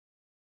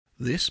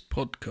This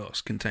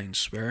podcast contains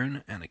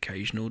swearing and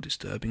occasional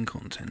disturbing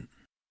content.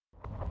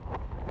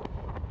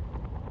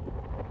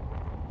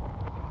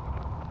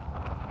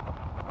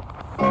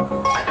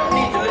 I don't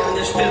need to live in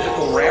this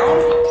physical realm.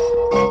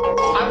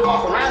 I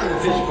walk around in the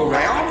physical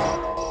realm.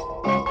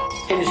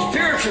 In the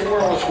spiritual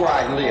world is where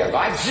I live.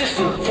 I exist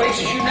in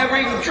places you never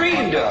even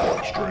dreamed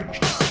of. Strange.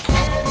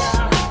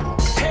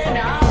 Hey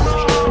now,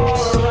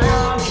 all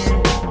around you,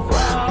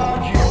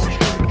 around you.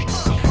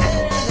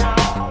 Hey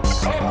now,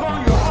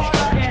 open your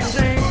heart and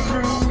sing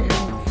through you.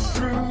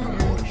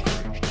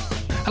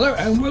 Hello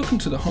and welcome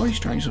to the High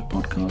Strangers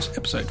podcast,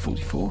 episode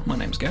 44. My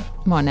name's Gav.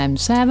 My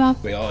name's Sarah.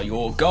 We are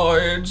your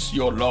guides,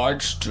 your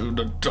lights to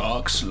the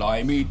dark,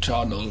 slimy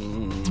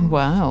tunnel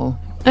Wow.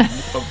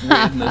 of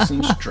weirdness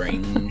and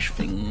strange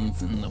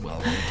things in the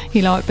world.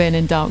 You like being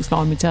in dark,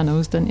 slimy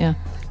tunnels, don't you?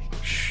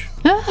 Shh.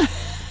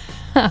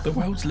 The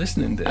world's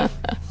listening, dear.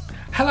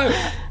 Hello.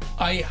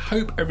 I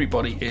hope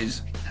everybody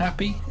is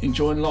happy,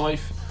 enjoying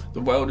life.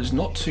 The world is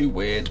not too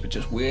weird, but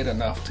just weird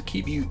enough to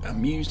keep you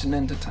amused and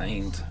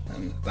entertained,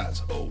 and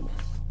that's all.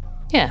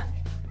 Yeah,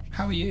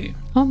 How are you?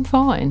 I'm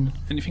fine.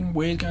 Anything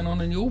weird going on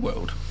in your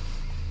world?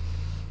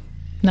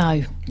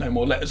 No, No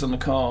more letters on the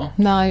car?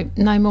 no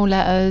more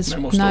letters. No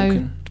more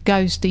stalking?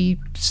 Ghosty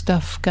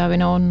stuff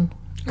going on.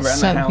 Around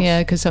the house? Yeah,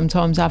 because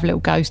sometimes I have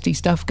little ghosty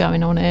stuff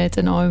going on here,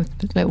 don't I?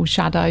 Little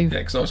shadow. Yeah,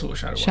 because I saw a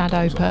shadow. Shadow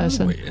one time. I was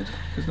person. like, oh, weird,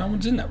 because no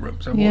one's in that room,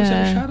 so why is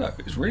there a shadow?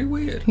 It's really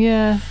weird.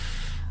 Yeah.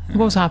 It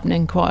was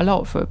happening quite a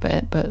lot for a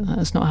bit, but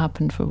that's not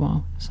happened for a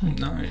while. So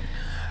No.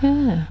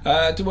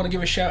 yeah. Do want to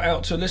give a shout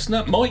out to a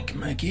listener, Mike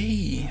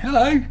McGee.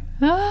 Hello.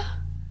 Ah,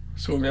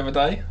 Saw him the other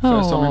day,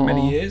 first time in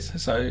many Aw.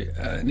 years. So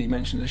and he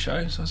mentioned the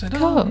show, so I said,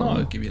 Cool. "Oh no,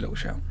 I'll give you a little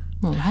shout."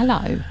 well,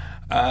 hello.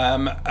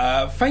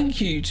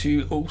 Thank you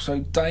to also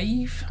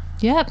Dave,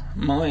 Yep.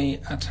 my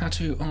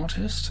tattoo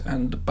artist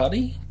and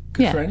buddy,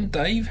 good Yeah. friend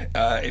Dave.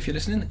 If you're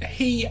listening,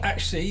 he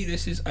actually,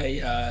 this is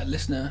a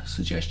listener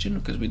suggestion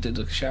because we did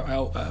a shout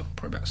out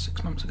probably about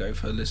 6 months ago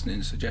for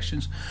listening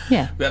suggestions.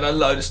 Yeah. We had a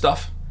load of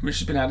stuff which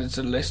has been added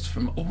to the list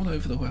from all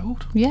over the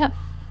world. Yep.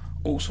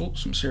 All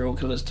sorts, from serial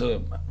killers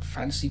to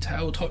fantasy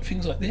tale type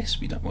things like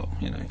this. We don't, well,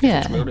 you know, if Yeah.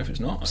 it's real, if it's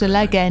not. It's a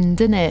leg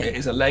end, isn't it? It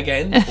is a leg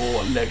end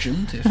or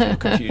legend if you're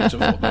confused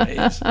of what that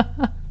is.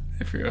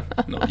 If you're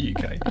not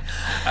UK.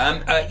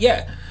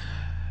 Yeah.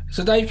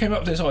 So Dave came up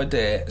with this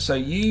idea. So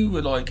you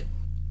were like,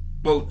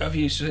 well, have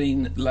you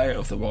seen Layer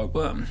of the White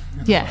Worm?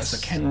 Yes.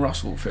 It's a Ken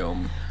Russell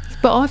film.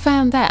 But I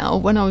found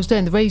out when I was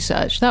doing the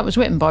research that was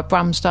written by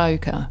Bram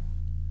Stoker.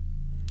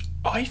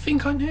 I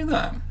think I knew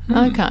that.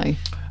 Okay.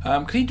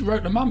 Because he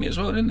wrote The Mummy as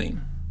well, didn't he?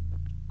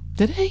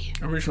 Did he?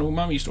 Original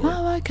Mummy story.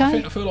 Oh,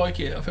 okay. I feel like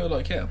it.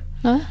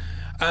 Huh?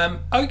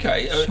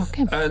 Okay.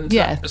 Shocking. And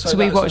Yeah, so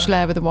we that's watched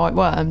Lair of the White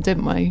Worm,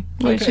 didn't we?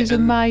 Which okay, is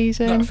and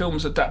amazing. That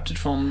film's adapted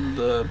from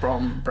the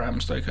Bram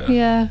Stoker.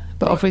 Yeah,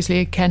 but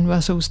obviously Ken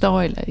Russell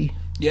styley.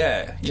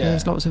 Yeah. So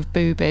there's lots of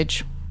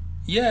boobage.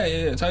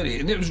 Yeah, totally.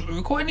 And it was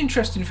quite an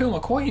interesting film. I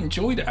quite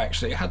enjoyed it,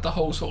 actually. It had the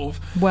whole sort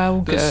of...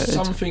 Well, there's good.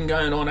 something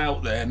going on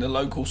out there in the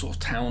local sort of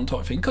town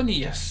type thing. Kind of,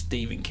 yes,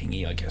 Stephen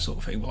King-y, I guess, sort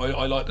of thing. But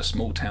I like the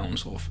small town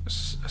sort of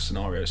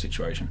scenario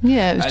situation.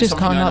 Yeah, it was And just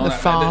something kind of going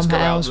like the on out there, let's go out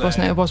farmhouse, wasn't it?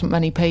 there. There wasn't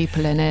many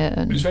people in it. It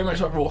was And very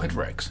much like Rawhead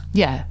Rex.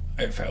 yeah,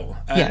 It felt.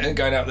 Yeah. And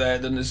going out there,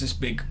 then there's this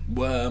big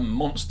worm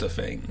monster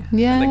thing.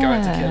 Yeah. And they go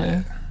out to kill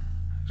it.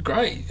 It's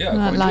great. Yeah, I quite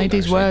that enjoyed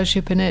lady's actually.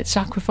 worshipping it,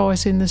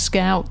 sacrificing the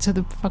scout to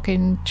the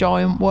fucking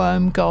giant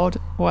worm god.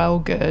 Well,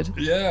 good.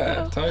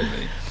 Yeah,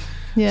 totally.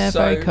 Yeah, So-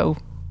 very cool.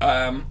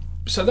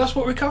 So that's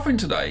what we're covering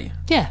today.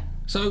 Yeah.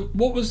 So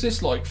what was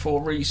this like for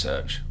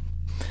research?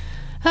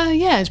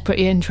 Yeah, it's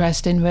pretty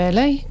interesting,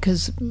 really,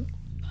 because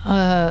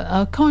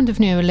I kind of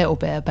knew a little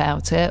bit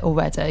about it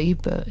already,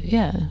 but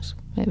yeah,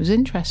 it was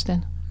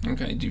interesting.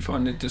 Okay, do you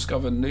find it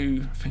discover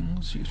new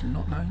things you've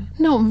not known?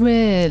 Not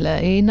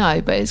really,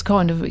 no, but it's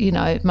kind of,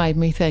 it made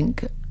me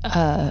think,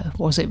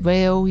 was it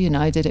real?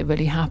 Did it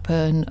really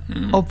happen?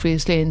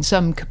 Obviously, in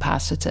some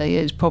capacity,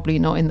 it's probably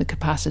not in the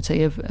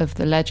capacity of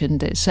the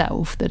legend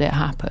itself that it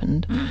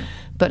happened.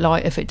 But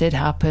like, if it did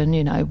happen,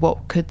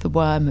 what could the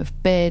worm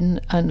have been?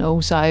 And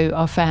also,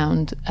 I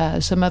found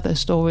some other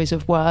stories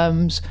of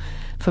worms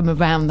from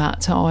around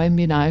that time,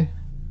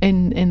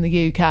 in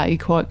the UK,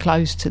 quite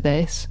close to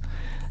this.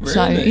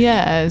 So Really?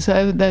 yeah,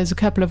 so there's a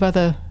couple of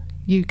other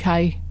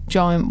UK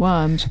giant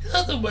worms.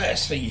 That's the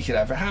worst thing you could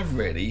ever have,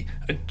 really.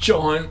 A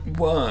giant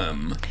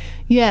worm.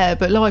 Yeah,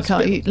 but like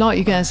you're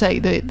going to say,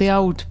 the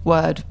old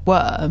word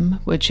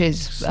worm, which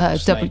is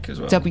Snake as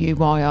well.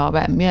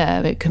 WYRM, yeah,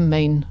 it can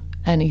mean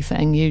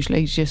anything.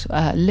 Usually just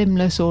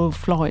limbless or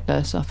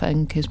flightless, I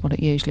think, is what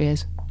it usually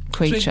is.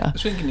 Creature. I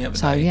was thinking the other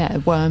So day. yeah,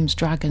 worms,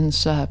 dragons,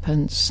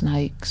 serpents,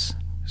 snakes.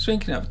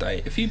 Thinking the other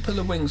day, if you pull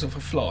the wings off a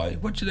fly,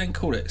 what do you then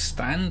call it?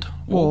 Stand?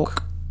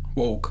 Walk.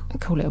 Walk. I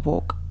call it a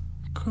walk.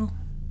 Cool.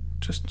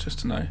 Just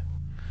to know.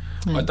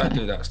 I don't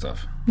do that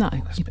stuff. No,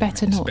 That's you a bit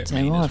better mean- it's a not bit do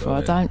mean as either. well, I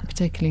yeah. don't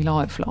particularly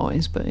like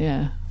flies, but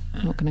yeah,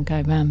 I'm not going to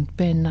go around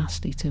being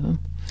nasty to them.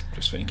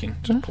 Just thinking.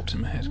 Just popped in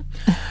my head.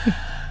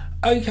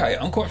 Okay,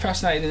 I'm quite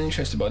fascinated and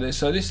interested by this.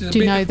 So this is. Do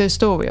you know the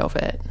story of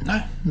it?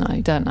 No. No,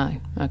 you don't know.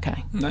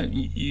 Okay. No,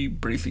 you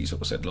briefly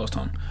sort of said last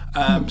time.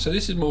 So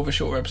this is more of a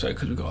shorter episode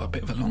because we've got a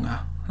bit of a longer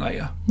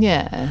later.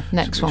 Yeah,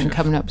 next one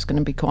coming up is going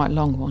to be quite a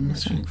long one.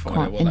 So So we can find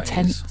quite out what that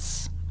intense.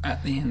 is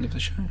at the end of the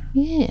show.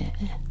 Yeah.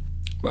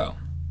 Well,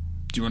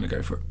 do you want to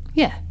go for it?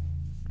 Yeah.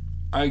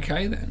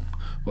 Okay then.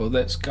 Well,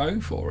 let's go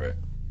for it.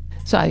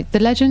 So, the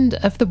legend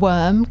of the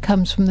worm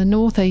comes from the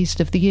northeast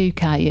of the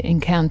UK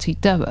in County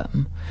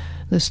Durham.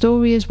 The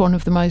story is one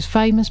of the most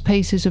famous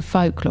pieces of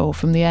folklore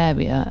from the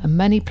area, and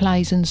many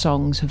plays and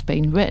songs have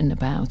been written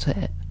about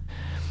it.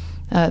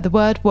 The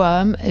word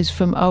worm is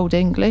from Old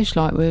English,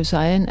 like we were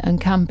saying, and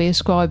can be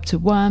ascribed to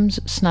worms,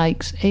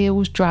 snakes,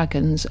 eels,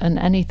 dragons, and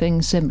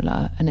anything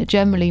similar, and it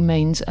generally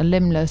means a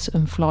limbless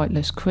and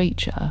flightless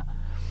creature.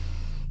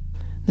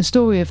 The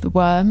story of the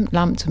worm,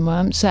 Lambton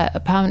Worm, set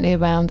apparently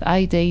around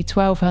AD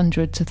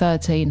 1200 to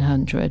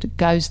 1300,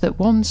 goes that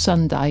one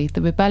Sunday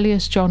the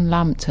rebellious John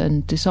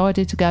Lambton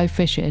decided to go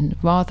fishing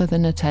rather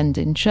than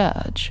attending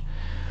church.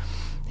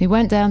 He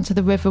went down to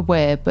the River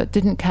Wear but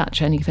didn't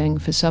catch anything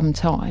for some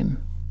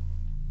time.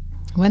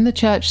 When the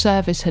church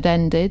service had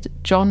ended,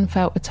 John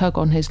felt a tug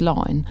on his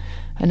line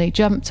and he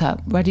jumped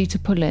up, ready to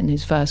pull in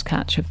his first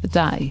catch of the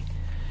day.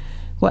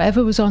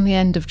 Whatever was on the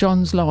end of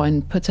John's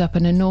line put up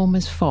an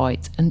enormous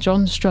fight, and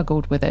John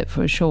struggled with it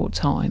for a short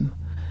time.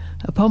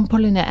 Upon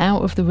pulling it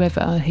out of the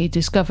river, he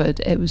discovered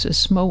it was a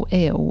small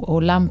eel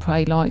or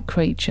lamprey-like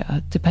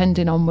creature.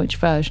 Depending on which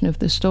version of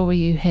the story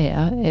you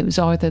hear, it was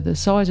either the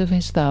size of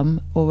his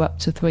thumb or up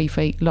to 3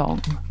 feet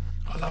long.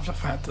 I love the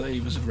fact that he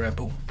was a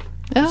rebel.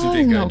 Oh, He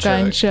didn't not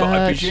going to church. But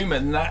I presume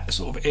in that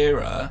sort of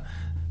era,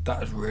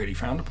 that was really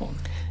frowned upon.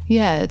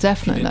 Yeah, He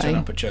definitely. didn't turn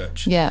up at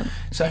church. Yeah.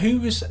 So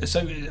who was?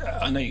 So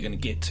I know you're going to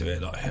get to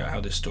it, like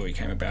how this story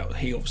came about.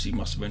 He obviously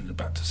must have been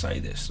about to say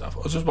this stuff.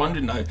 I was just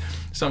wondering, though,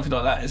 something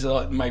like that is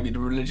like maybe the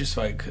religious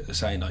folk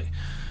saying like,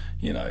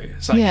 you know,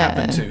 something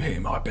happened to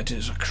him. I bet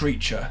it's a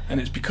creature, and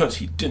it's because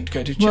he didn't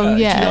go to church. Well,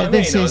 yeah, you know what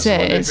this I mean?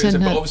 is it.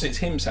 But obviously it's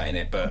him saying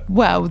it. But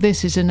well,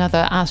 this is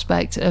another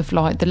aspect of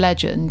like the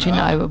legend, you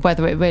know,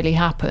 whether it really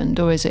happened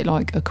or is it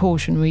like a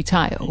cautionary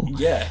tale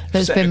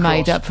that's set been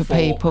made across up for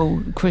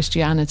people,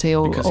 Christianity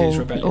or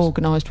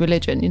organised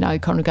religion, you know,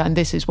 kind of going,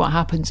 this is what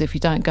happens if you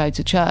don't go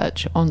to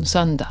church on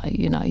Sunday,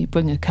 you know, you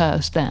bring a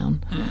curse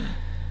down.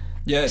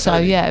 Yeah, so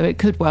totally. yeah, it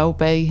could well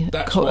be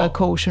a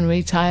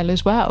cautionary tale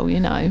as well, you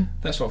know.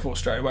 That's what I thought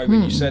straight away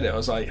when you said it. I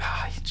was like,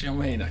 do you know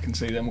what I mean? I can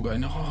see them all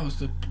going, oh, it's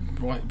the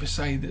right to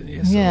say that,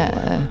 yes,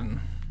 yeah,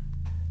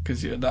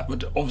 because that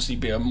would obviously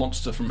be a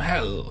monster from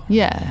hell.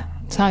 Yeah,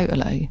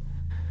 totally.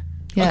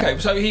 Yeah. Okay,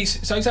 so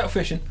he's out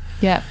fishing.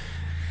 Yeah.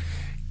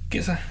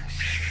 Gets a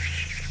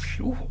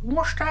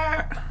what's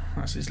that?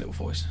 That's his little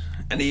voice,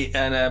 and he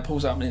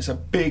pulls up, and it's a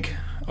big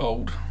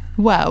old.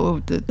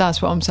 Well,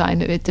 that's what I'm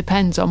saying. It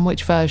depends on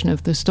which version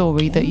of the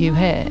story that you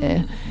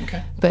hear.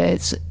 Okay.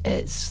 But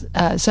it's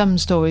some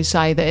stories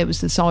say that it was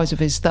the size of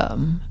his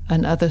thumb,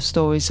 and other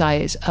stories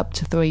say it's up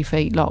to 3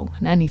 feet long,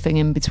 and anything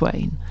in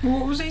between.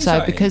 What was he saying?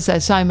 So because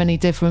there's so many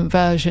different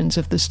versions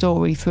of the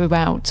story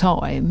throughout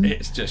time,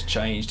 it's just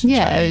changed.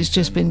 It's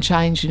just been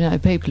changed. You know,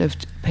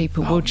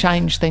 people will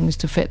change things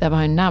to fit their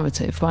own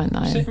narrative, won't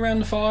they? Sitting around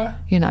the fire.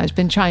 You know, it's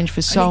been changed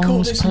for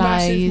songs,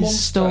 plays,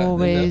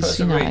 stories.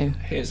 You know,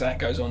 here's that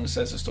goes on and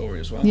says a story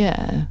as well.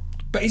 Yeah.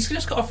 But he's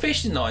just got a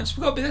fishing line.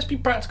 So let's be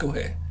practical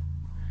here.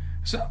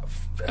 So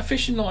a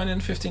fishing line in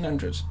the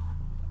 1500s.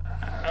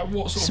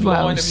 What sort of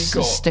line have you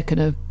got? Sticking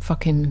a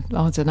fucking,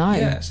 I don't know.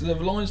 Yeah, so the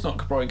line's not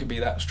probably going to be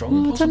that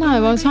strong. Well, I don't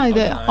know. I'll say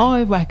that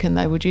I reckon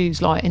they would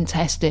use like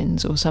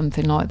intestines or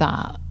something like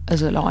that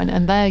as a line,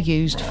 and they're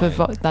used for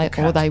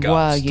they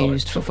were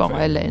used for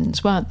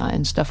violins, weren't they,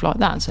 and stuff like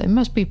that. So it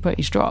must be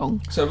pretty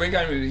strong. So we're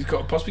going with he's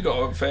possibly got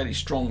a fairly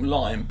strong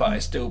line, but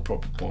it's still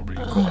probably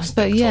quite a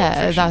but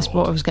yeah, that's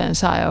what I was going to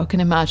say. I can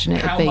imagine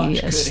it'd be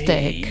a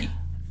stick. He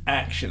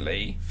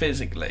actually,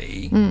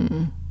 physically,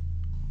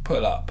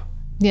 pull up.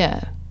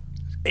 Yeah.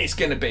 It's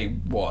going to be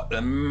what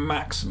the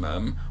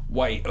maximum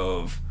weight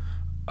of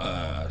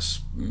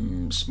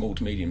small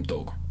to medium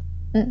dog.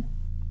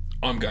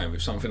 I'm going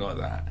with something like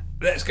that.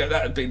 Let's go.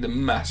 That would be the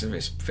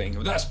massivest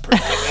thing. That's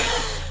pretty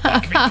big.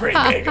 That could be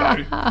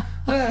pretty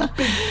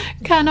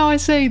big. Can I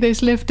see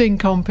this lifting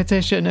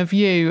competition of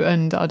you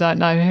and I don't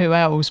know who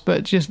else,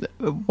 but just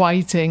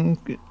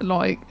waiting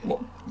like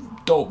what?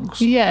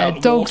 Dogs? Yeah,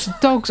 dogs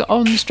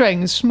on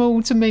strings,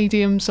 small to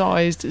medium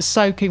sized,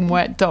 soaking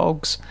wet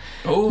dogs,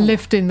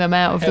 lifting them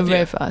out of the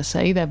river.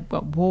 See, they've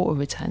got water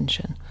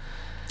retention.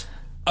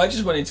 I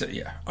just wanted to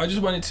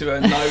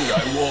know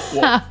though what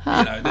you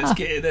know. Let's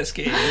get it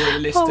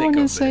realistic. I want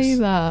to see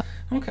that.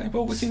 Okay,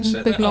 well we can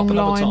set big that long up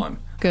another line. time.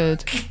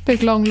 Good,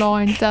 big long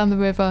line down the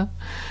river,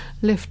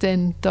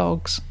 lifting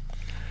dogs.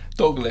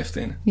 Dog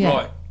lifting. Yeah.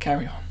 Right,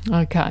 carry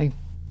on. Okay.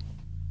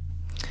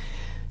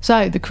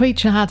 So the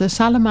creature had a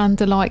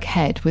salamander-like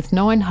head with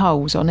 9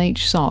 holes on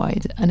each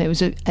side, and it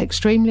was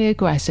extremely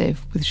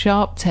aggressive with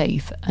sharp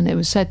teeth, and it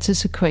was said to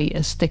secrete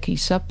a sticky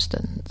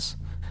substance.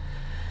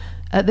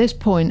 At this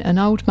point, an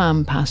old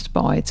man passed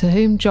by, to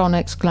whom John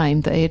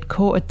exclaimed that he had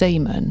caught a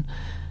demon,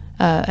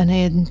 and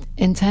he had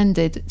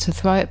intended to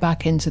throw it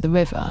back into the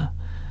river.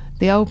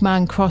 The old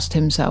man crossed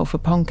himself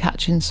upon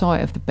catching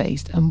sight of the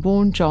beast and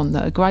warned John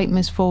that a great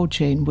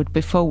misfortune would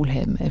befall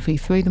him if he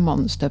threw the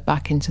monster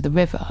back into the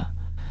river.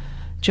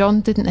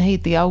 John didn't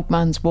heed the old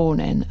man's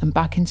warning, and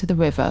back into the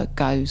river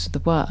goes the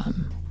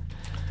worm.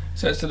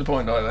 So it's to the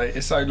point, like,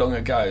 it's so long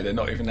ago, they're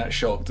not even that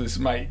shocked. This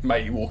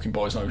mate walking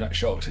by is not even that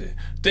shocked.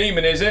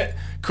 Demon, is it?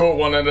 Caught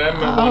one of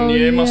them 1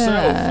 year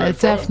myself.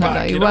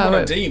 Definitely. You don't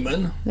want a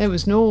demon. It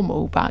was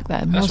normal back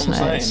then, wasn't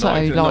it? So,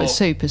 like,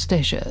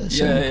 superstitious.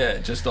 Yeah,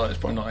 just like, it's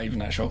probably not even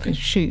that shocking.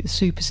 Shoot,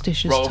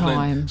 superstitious Rather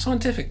time. Than,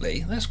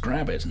 scientifically, let's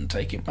grab it and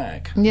take it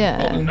back. Yeah.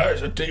 Rather than, no,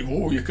 it's a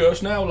demon. Oh, you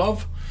curse now,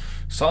 love.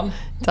 Son.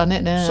 Done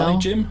it now. Sonny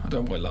Jim. I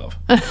don't want love.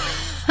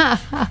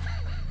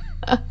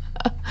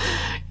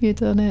 You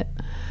done it.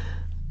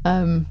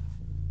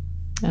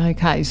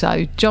 Okay,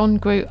 so John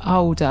grew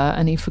older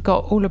and he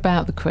forgot all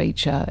about the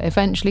creature,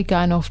 eventually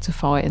going off to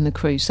fight in the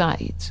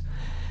Crusades.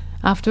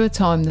 After a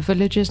time, the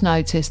villagers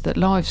noticed that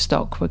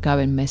livestock were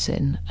going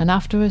missing, and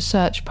after a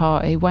search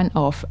party went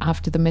off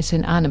after the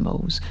missing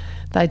animals,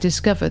 they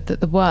discovered that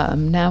the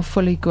worm, now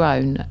fully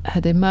grown,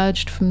 had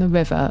emerged from the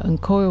river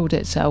and coiled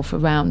itself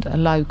around a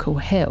local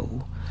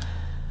hill.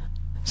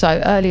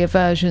 So earlier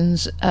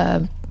versions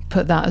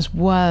put that as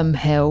Worm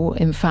Hill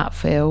in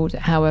Fatfield.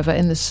 However,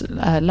 in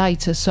the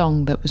later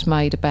song that was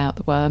made about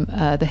the worm,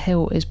 the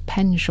hill is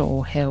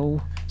Penshaw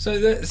Hill. So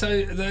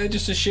they're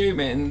just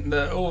assuming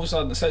that all of a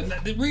sudden... So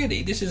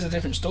really, this is a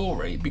different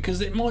story,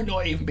 because it might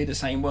not even be the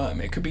same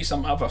worm. It could be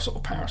some other sort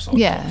of parasite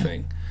type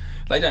thing.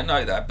 They don't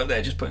know that, but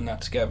they're just putting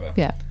that together.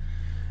 Yeah.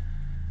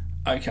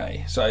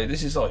 Okay, so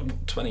this is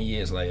like 20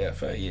 years later,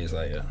 30 years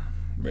later.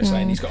 We're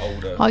saying he's got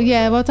older. Oh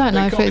yeah, well I don't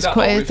know if it's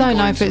quite. I don't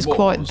know if it's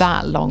quite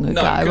that long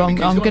ago.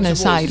 I'm going to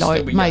say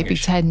like maybe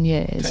 10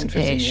 years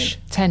ish.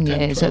 10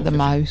 years 12, at the 15.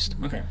 most.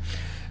 Okay.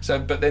 So,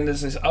 but then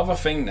there's this other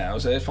thing now.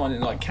 So they're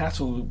finding like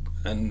cattle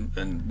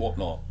and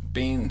whatnot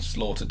being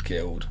slaughtered,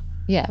 killed.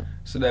 Yeah.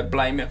 So they're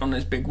blaming it on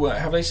this big worm.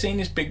 Have they seen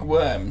this big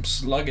worm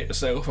slug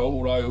itself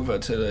all over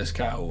to this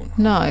cattle?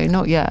 No,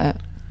 not yet.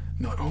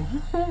 Not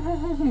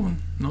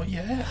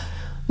yet.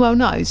 Well,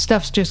 no,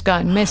 stuff's just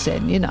going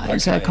missing, you know. Okay.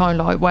 So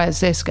kind of like, where's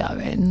this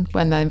going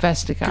when they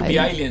investigate? Could be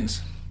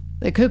aliens.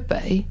 It could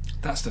be.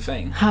 That's the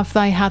thing. Have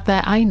they had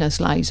their anus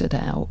lasered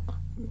out?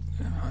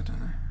 I don't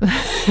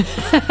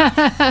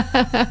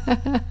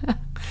know.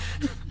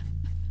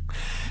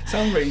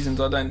 Some reasons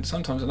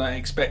sometimes I don't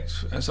expect.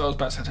 So I was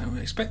about to say, I don't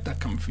expect that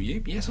coming from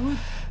you. Yes, I would.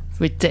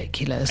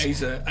 Ridiculous.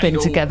 Been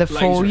together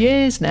 4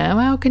 years now.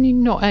 How can you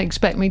not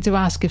expect me to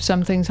ask if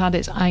something's had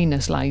its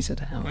anus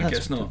lasered out? I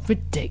guess not.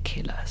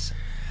 Ridiculous.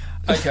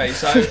 Okay,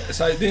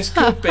 so this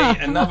could be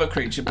another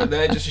creature, but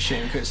they're just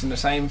assuming because it's in the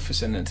same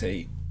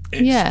vicinity.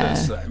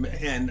 It's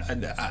and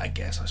I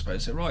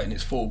suppose they're right, and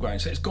it's full grown,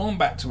 so it's gone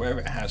back to wherever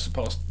it has the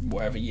past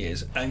whatever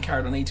years and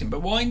carried on eating.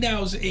 But why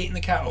now is it eating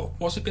the cattle?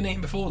 What's it been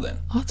eating before then?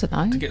 I don't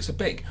know. To get so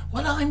big.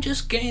 Well, I'm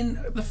just getting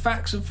the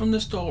facts from the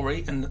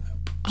story and.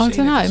 I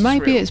don't know.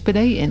 Maybe it's been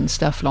eating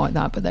stuff like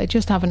that, but they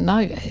just haven't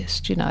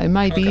noticed. You know,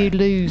 maybe you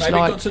lose. Maybe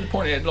it got to the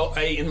point it like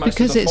eating most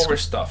of the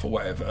forest stuff or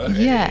whatever.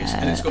 Yeah,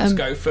 and it's got to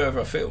go further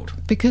afield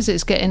because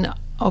it's getting.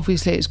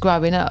 Obviously, it's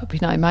growing up. You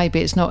know, maybe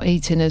it's not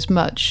eating as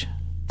much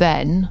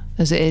then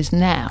as it is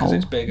now. Because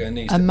it's bigger and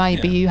needs. And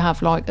maybe you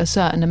have like a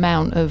certain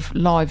amount of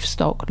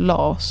livestock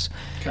loss.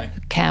 Okay.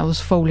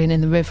 Cows falling in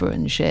the river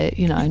and shit,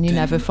 you know, and you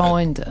never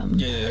find them.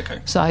 Yeah,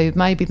 okay. So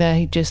maybe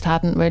they just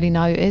hadn't really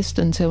noticed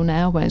until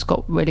now when it's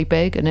got really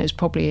big and it's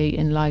probably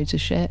eating loads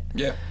of shit.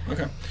 Yeah,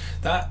 okay.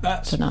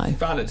 That's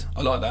valid.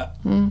 I like that.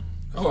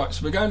 All right,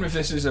 so we're going with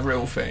this as a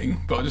real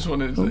thing, but I just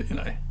wanted to, you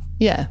know.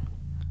 Yeah.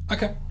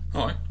 Okay,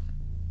 all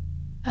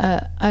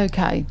right.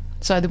 Okay.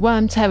 So the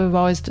worm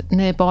terrorised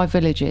nearby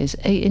villages,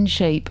 eating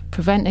sheep,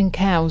 preventing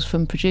cows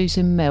from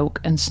producing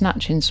milk and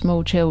snatching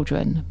small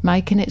children,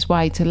 making its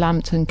way to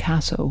Lambton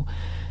Castle,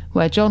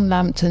 where John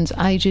Lambton's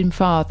ageing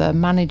father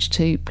managed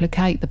to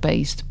placate the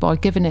beast by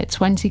giving it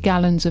 20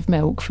 gallons of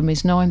milk from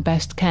his 9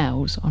 best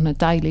cows on a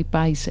daily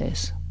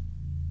basis.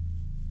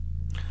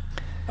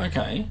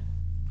 Okay.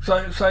 So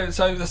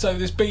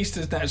this beast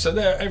is now. So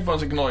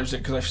everyone's acknowledged it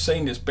because they've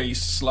seen this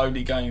beast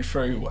slowly going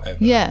through whatever.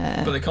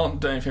 Yeah. But they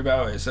can't do anything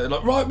about it. So they're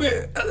like,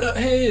 right,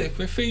 here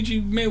we feed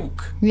you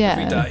milk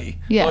every day.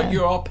 Yeah. Like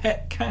you're our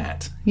pet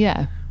cat.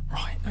 Yeah.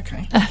 Right.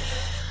 Okay.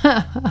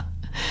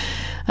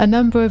 A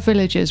number of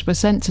villagers were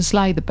sent to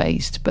slay the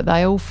beast, but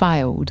they all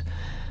failed.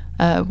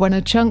 When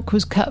a chunk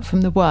was cut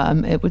from the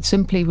worm, it would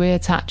simply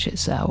reattach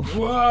itself.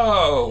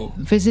 Whoa!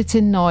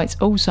 Visiting knights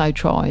also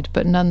tried,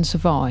 but none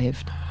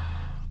survived.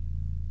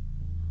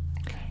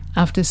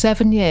 After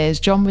 7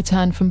 years, John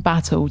returned from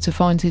battle to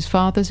find his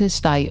father's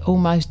estate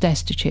almost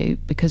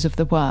destitute because of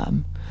the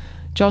worm.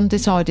 John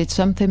decided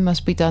something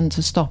must be done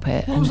to stop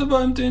it. What was the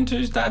worm doing to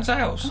his dad's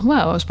house?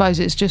 Well, I suppose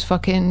it's just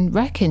fucking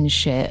wrecking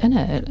shit, isn't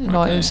it? Okay.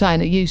 Like I was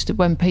saying,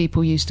 when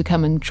people used to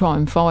come and try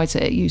and fight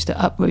it, it used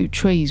to uproot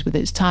trees with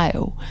its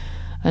tail.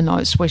 and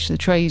like swish the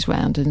trees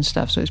round and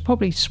stuff. So it's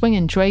probably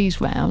swinging trees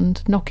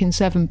round, knocking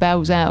 7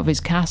 bells out of his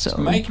castle.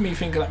 It's making me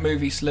think of that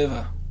movie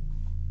Sliver.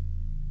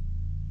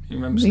 You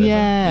remember Sliver?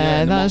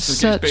 Yeah, and the that's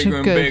monster gets such a bigger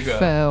and good bigger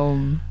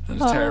film.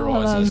 and it's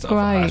terrorising and that's stuff.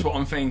 great. That's what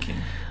I'm thinking.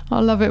 I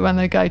love it when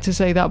they go to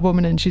see that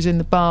woman and she's in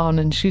the barn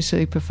and she's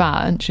super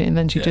fat, isn't she? And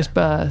then she just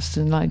bursts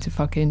and loads of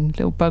fucking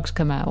little bugs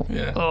come out.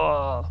 Yeah.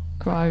 Oh,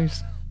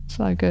 gross.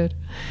 So good.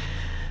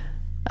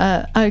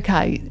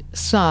 Okay,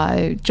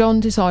 so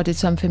John decided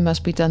something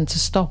must be done to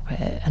stop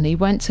it, and he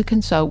went to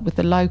consult with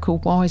the local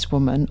wise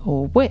woman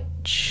or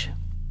witch.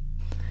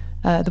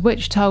 The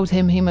witch told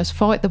him he must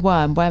fight the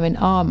worm wearing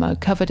armour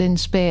covered in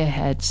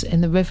spearheads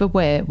in the River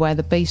Wear where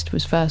the beast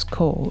was first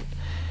caught.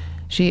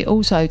 She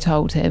also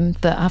told him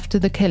that after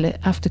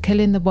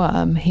killing the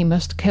worm, he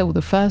must kill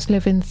the first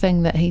living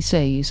thing that he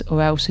sees,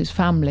 or else his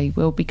family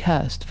will be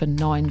cursed for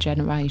 9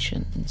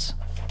 generations.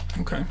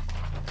 Okay.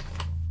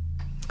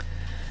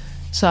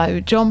 So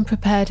John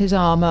prepared his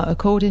armour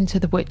according to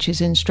the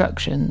witch's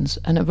instructions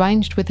and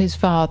arranged with his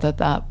father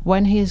that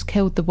when he has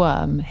killed the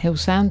worm, he'll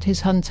sound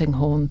his hunting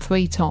horn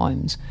 3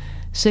 times,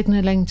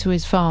 signalling to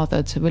his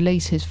father to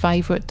release his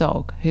favourite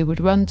dog, who would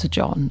run to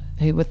John,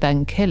 who would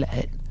then kill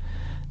it,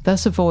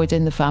 thus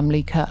avoiding the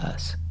family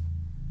curse.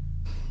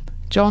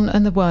 John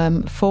and the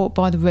worm fought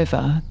by the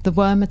river. The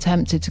worm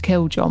attempted to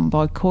kill John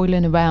by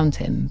coiling around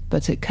him,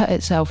 but it cut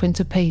itself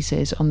into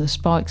pieces on the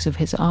spikes of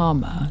his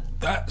armour.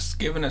 That's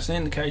given us an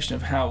indication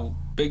of how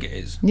big it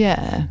is.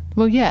 Yeah.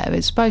 Well, yeah,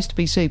 it's supposed to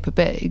be super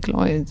big,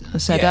 like I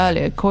said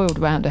earlier, coiled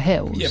around a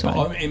hill. Yeah, so. but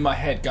I'm in my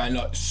head going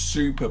like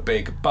super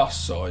big bus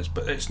size,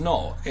 but it's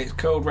not. It's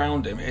curled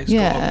round him. It's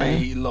got to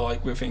be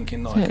like, we're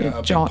thinking like a big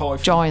python.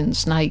 Giant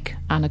snake,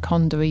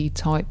 anaconda-y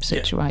type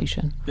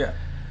situation. Yeah.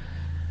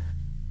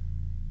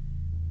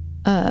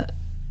 But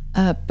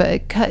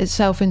it cut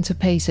itself into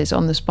pieces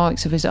on the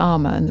spikes of his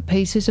armour, and the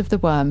pieces of the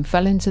worm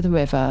fell into the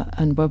river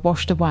and were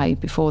washed away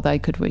before they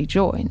could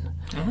rejoin.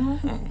 Oh.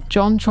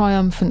 John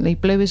triumphantly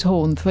blew his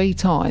horn 3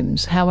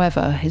 times.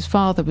 However, his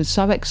father was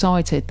so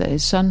excited that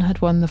his son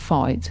had won the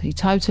fight, he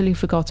totally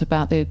forgot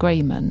about the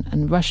agreement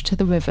and rushed to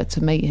the river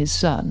to meet his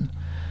son.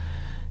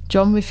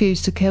 John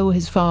refused to kill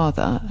his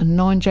father, and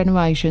 9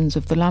 generations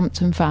of the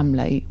Lambton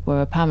family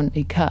were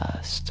apparently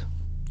cursed.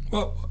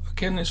 Well,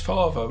 killing his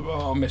father,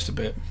 I missed a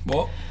bit.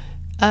 What?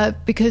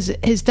 Because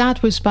his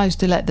dad was supposed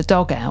to let the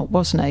dog out,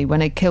 wasn't he, when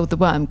he killed the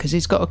worm, because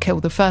he's got to kill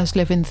the first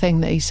living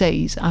thing that he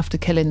sees after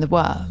killing the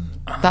worm.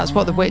 That's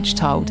what the witch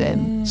told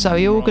him. So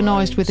he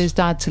organised with his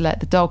dad to let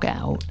the dog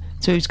out,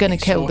 so he was going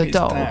to kill the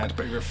dog. Dad,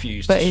 but he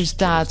refused. But his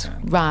dad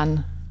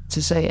ran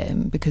to see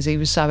him because he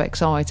was so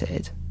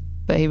excited,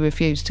 but he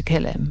refused to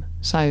kill him.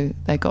 So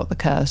they got the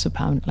curse,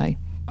 apparently.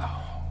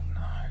 Oh,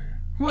 no.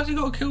 Why's he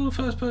got to kill the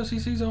first person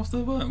he sees after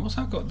the worm? What's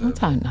that got to do?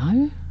 I don't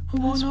know.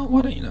 Well, why not?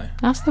 Why don't you know?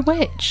 That's the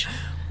witch.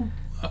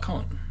 I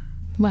can't.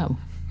 Well,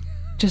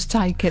 just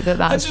take it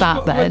that's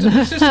that then.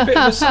 It's just a bit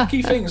of a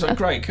sucky thing. It's like,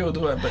 great, kill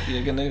the worm, but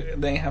you're going to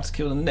then have to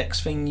kill the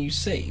next thing you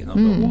see. And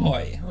I'm like,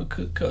 why?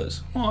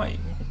 Because. Why?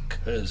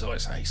 Because I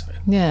say so.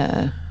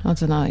 Yeah, I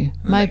don't know.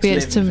 Maybe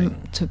it's to.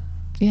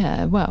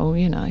 Yeah, well,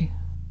 you know.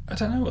 I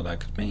don't know what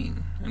that could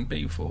mean and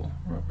be for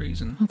what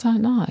reason. I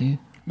don't know.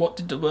 What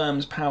did the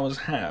worm's powers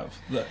have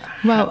that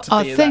had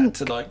to be that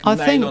to like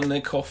nail on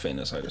their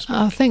coffin, so to speak?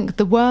 I think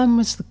the worm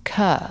was the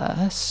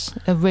curse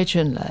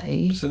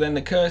originally. So then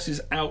the curse is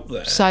out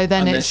there. So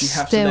then unless it's you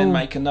have still, to then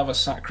make another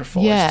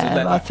sacrifice. Yeah, to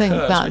let I that think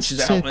curse, that's which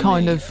is to out in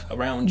kind the, of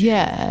around you.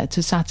 Yeah,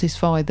 to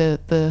satisfy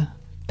the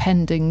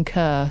pending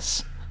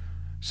curse.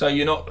 So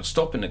you're not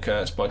stopping the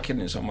curse by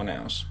killing someone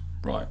else,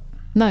 right?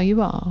 No,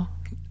 you are.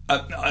 No,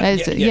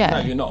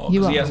 you're not,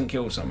 because he hasn't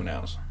killed someone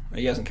else.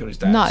 He hasn't killed his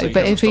dad. No, so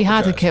but if he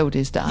had killed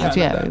his dad,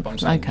 but I'm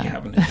saying okay. You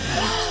haven't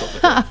stopped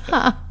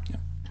the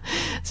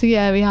curse. So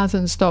yeah, he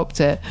hasn't stopped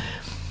it.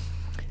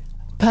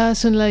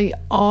 Personally,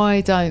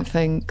 I don't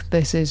think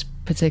this is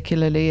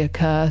particularly a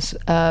curse.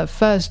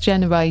 First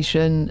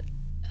generation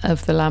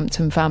of the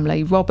Lambton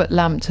family, Robert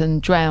Lambton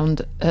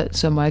drowned at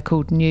somewhere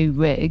called New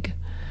Rig.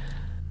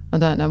 I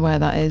don't know where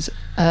that is.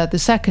 The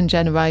second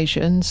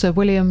generation, Sir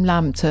William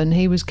Lambton,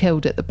 he was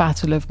killed at the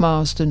Battle of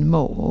Marston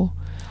Moor.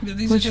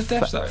 These are just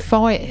deaths, though.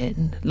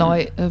 Fighting,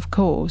 of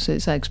course,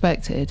 it's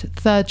expected.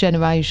 Third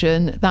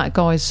generation, that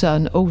guy's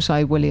son,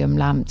 also William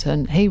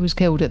Lambton, he was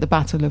killed at the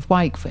Battle of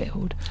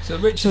Wakefield. So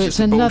it's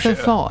another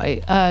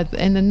fight.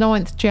 In the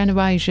 9th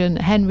generation,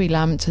 Henry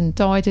Lambton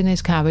died in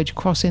his carriage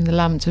crossing the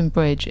Lambton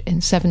Bridge in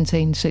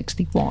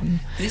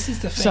 1761. This is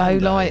the thing. So,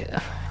 though.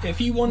 If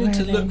you wanted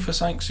to look for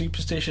something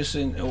superstitious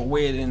or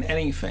weird in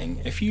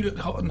anything, if you look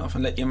hot enough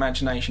and let your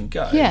imagination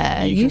go,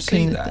 you can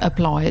see that.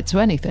 Apply it to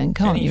anything,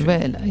 can't you,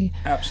 really?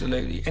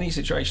 Absolutely. Any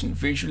situation,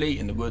 visually,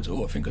 in the woods,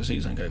 I think I see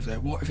something over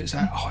there. What if it's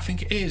that? I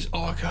think it is.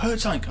 I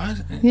heard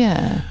something.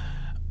 Yeah.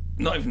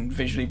 Not even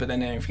visually, but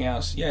then anything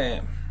else.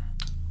 Yeah,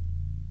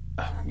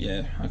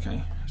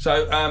 okay.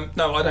 So,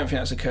 no, I don't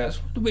think that's a curse.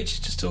 The witch is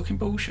just talking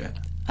bullshit.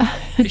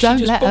 Don't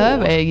let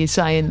her hear you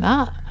saying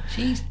that.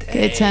 She's dead.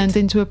 Get turned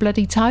into a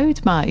bloody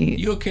toad, mate.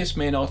 You'll kiss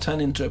me and I'll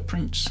turn into a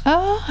prince.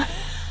 Oh.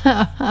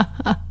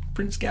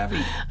 Prince Gavy.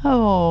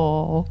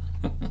 Oh.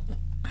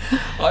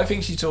 I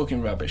think she's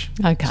talking rubbish.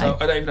 Okay. So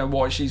I don't even know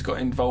why she's got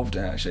involved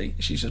in it, actually.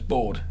 She's just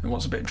bored and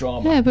wants a bit of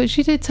drama. Yeah, but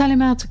she did tell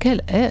him how to kill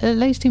it. At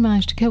least he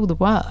managed to kill the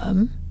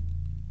worm.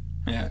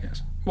 Yeah, I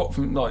guess. What,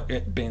 from like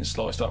it being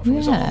sliced up from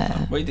his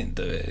arm? We didn't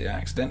do it. It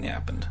accidentally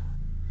happened.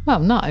 Well,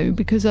 no,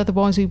 because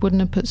otherwise he wouldn't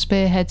have put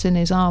spearheads in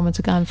his armour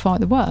to go and fight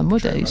the worm,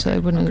 would he? Okay, So he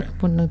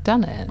wouldn't have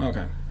done it.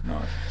 Okay,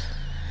 right.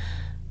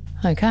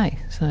 Okay,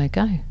 so there you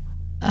go.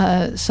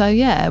 So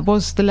yeah,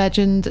 was the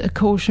legend a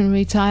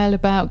cautionary tale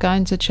about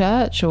going to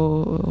church,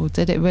 or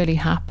did it really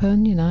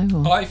happen? You know,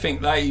 or... I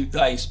think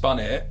they spun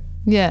it.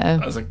 Yeah.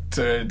 As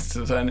to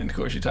turn into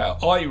cautionary tale.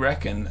 I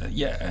reckon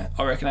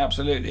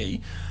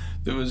absolutely.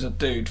 There was a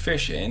dude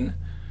fishing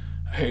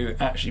who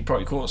actually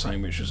probably caught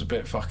something which was a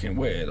bit fucking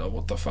weird. Like,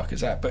 what the fuck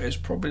is that? But it's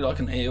probably like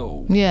an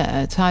eel.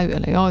 Yeah,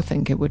 totally. I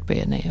think it would be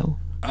an eel.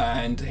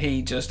 And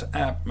he just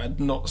had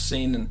not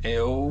seen an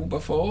eel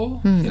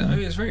before. You know,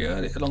 it's very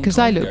early, a long time ago. Because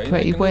they look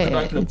pretty weird.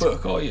 Open a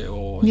book, are you?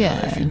 Or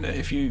yeah. You know,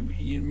 if you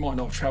might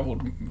not have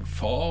travelled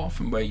far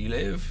from where you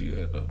live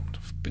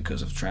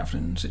because of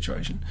travelling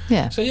situation.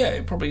 Yeah. So yeah,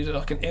 it probably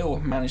like an eel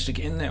managed to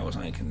get in there or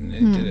something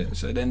and did it.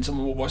 So then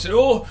someone walked by and said,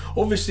 "Oh,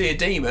 obviously a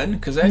demon,"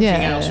 because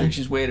everything else which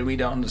is weird and we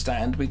don't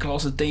understand, we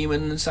class a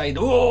demon and say,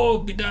 "Oh,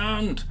 be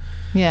damned."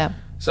 Yeah.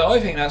 So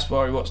I think that's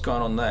probably what's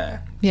going on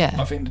there. Yeah.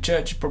 I think the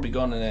church has probably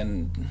gone and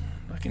then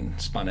fucking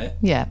spun it.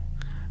 Yeah.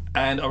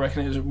 And I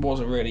reckon it was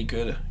a really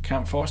good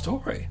campfire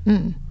story.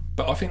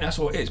 But I think that's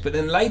what it is. But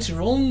then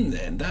later on,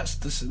 then that's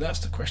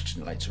the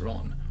question later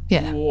on.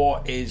 Yeah.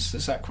 What is the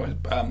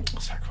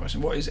sacrifice?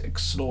 What is it,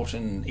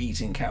 slaughtering,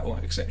 eating cattle,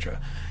 etc.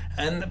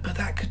 But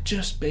that could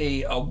just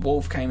be a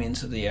wolf came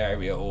into the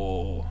area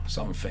or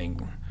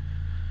something.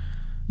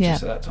 Yeah.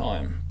 Just at that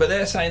time. But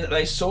they're saying that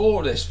they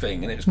saw this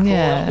thing and it was crawling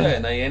up there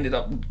and they ended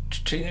up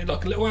treating it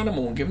like a little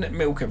animal and giving it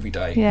milk every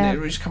day. Yeah. And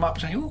they would just come up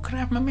saying, "Oh, can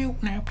I have my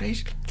milk now,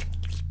 please?"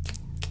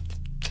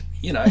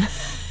 You know.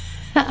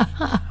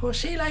 "Well,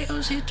 see you later,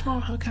 I'll see you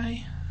tomorrow,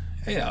 okay."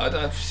 Yeah, I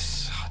don't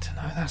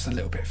know, that's a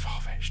little bit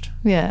far-fetched.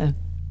 Yeah.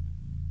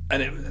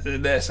 And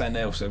they're saying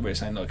we're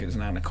saying like it's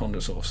an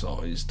anaconda sort of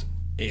sized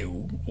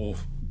eel or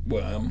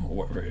worm or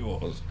whatever it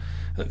was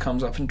that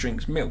comes up and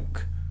drinks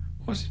milk.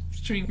 What's it?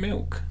 Drink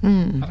milk? I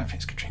don't think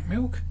it's going to drink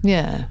milk.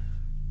 Yeah.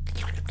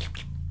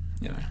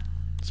 You know,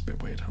 it's a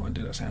bit weird. I won't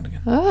do that sound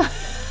again.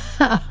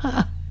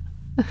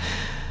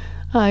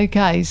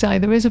 Okay, so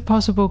there is a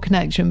possible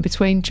connection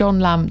between John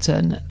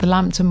Lambton, the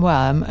Lambton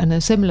Worm, and a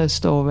similar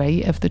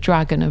story of the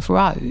Dragon of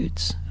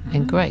Rhodes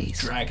in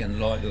Greece. Dragon,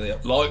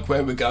 like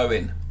where we're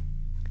going.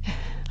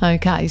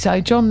 Okay,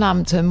 so John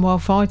Lambton, while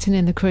fighting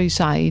in the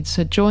Crusades,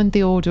 had joined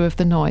the Order of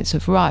the Knights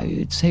of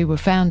Rhodes, who were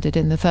founded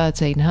in the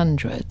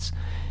 1300s,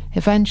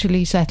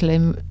 eventually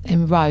settling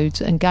in Rhodes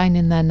and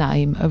gaining their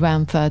name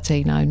around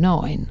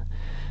 1309.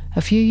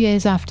 A few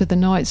years after the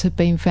Knights had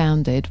been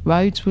founded,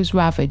 Rhodes was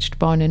ravaged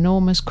by an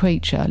enormous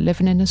creature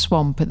living in a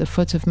swamp at the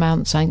foot of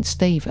Mount St.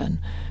 Stephen,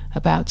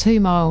 about 2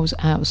 miles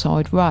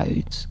outside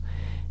Rhodes.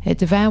 It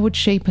devoured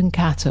sheep and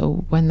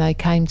cattle when they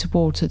came to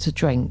water to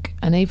drink,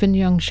 and even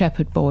young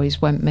shepherd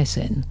boys went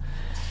missing.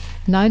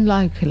 Known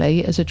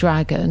locally as a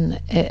dragon,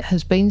 it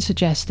has been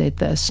suggested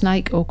that a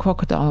snake or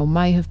crocodile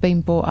may have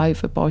been brought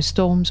over by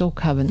storms or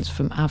currents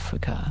from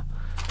Africa.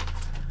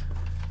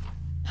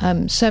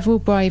 Several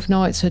brave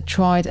knights had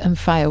tried and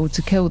failed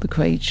to kill the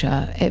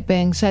creature, it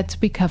being said to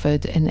be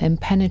covered in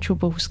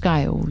impenetrable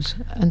scales,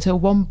 until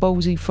one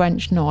ballsy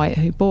French knight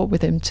who brought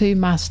with him 2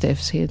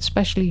 mastiffs he had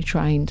specially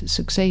trained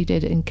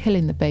succeeded in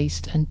killing the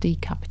beast and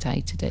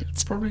decapitated it.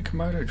 It's probably a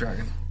Komodo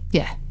dragon.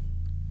 Yeah.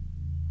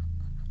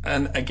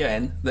 And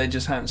again, they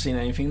just haven't seen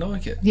anything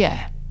like it.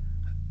 Yeah.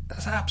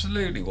 That's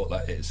absolutely what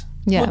that is.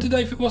 Yeah.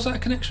 What's that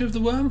connection with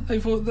the worm? They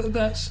thought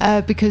that's...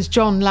 because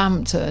John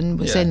Lambton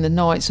was in the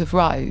Knights of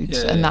Rhodes,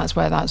 and that's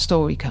where that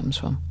story comes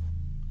from.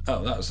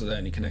 Oh, that was the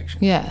only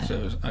connection. Yeah. So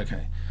it was,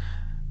 okay.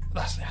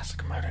 That's a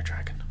Komodo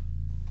dragon.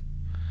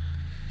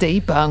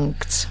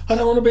 Debunked. I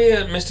don't want to be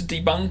a Mr.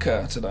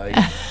 Debunker today.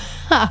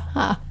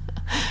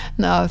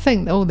 No, I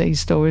think all these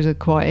stories are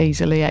quite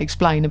easily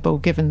explainable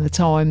given the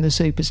time, the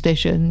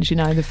superstitions, you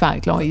know, the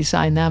fact, like you're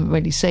saying, they haven't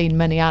really seen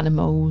many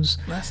animals.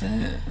 That's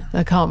it.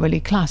 They can't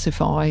really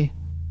classify.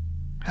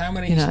 How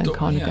many,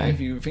 if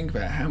you think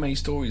about it, how many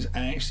stories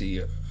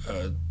actually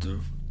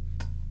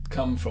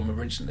come from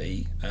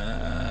originally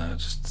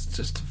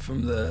just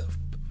from the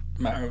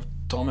matter of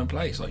time and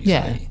place, like you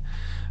say.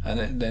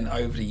 And then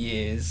over the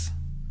years,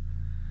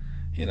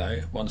 you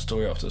know, one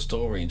story after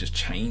story and just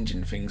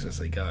changing things as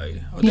they go.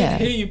 I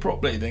didn't hear you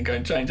properly, then go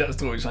and change that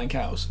story to something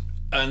else.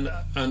 And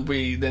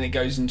then it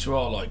goes into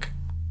our like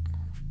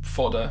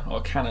fodder,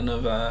 our canon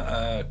of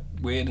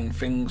weird and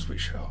things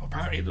which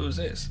apparently there was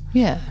this.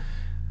 Yeah.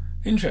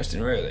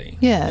 Interesting, really.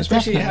 Yeah,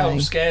 especially definitely. how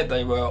scared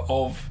they were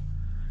of,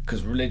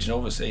 because religion,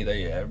 obviously,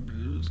 they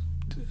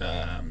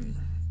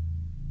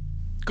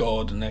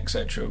God and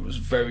etc. was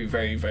very,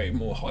 very, very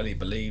more highly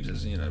believed.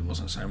 As you know, it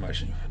wasn't so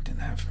much. You didn't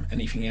have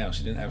anything else.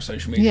 You didn't have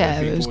social media. Yeah,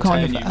 people it was were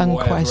kind telling of you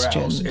whatever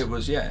unquestioned. else. It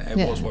was, it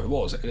was what it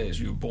was. It is.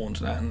 You were born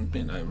to that, and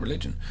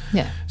religion.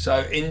 Yeah.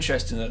 So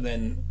interesting that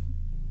then,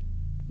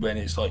 when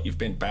it's like you've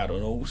been bad or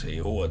naughty,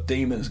 or a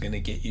demon's going to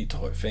get you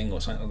type thing,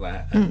 or something like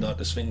that, and like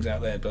there's things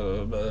out there,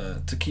 blah, blah, blah,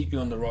 to keep you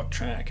on the right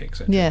track,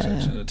 etc. Yeah.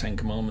 etc. The Ten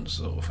Commandments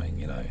sort of thing.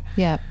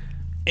 Yeah.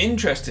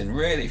 Interesting,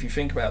 really, if you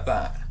think about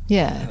that.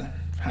 Yeah.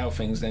 How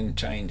things then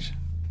change.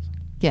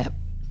 Yeah.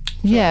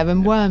 Yeah,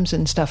 and worms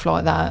and stuff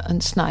like that,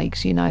 and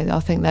snakes, I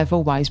think they've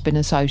always been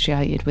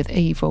associated with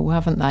evil,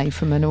 haven't they,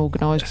 from an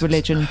organised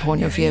religion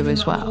point of view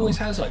as well. It always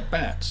has, like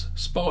bats,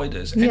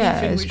 spiders, yeah,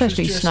 anything which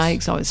especially was just...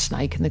 snakes, like a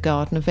snake in the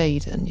Garden of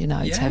Eden,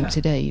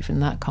 tempted Eve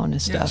and that kind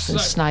of stuff,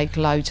 and snake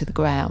low to the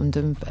ground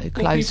and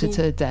closer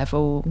to the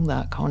devil,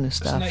 that kind of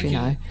stuff,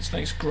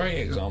 Snake's a great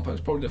example.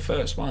 It's probably the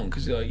first one,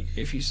 because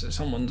if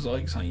someone's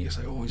like saying, you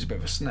say, oh, he's a bit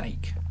of a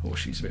snake, or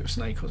she's a bit of a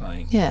snake or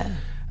something. Yeah.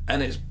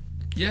 And it's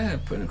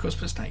putting across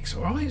for snakes.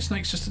 All right,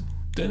 snakes just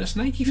doing a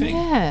snaky thing.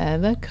 Yeah,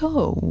 they're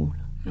cool.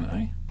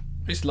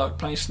 It's like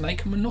playing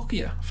Snake on a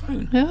Nokia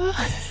phone.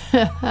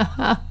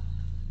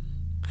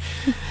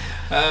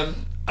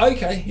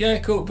 Okay, yeah,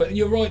 cool. But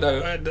you're right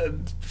though.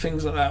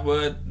 Things like that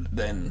were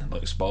then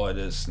like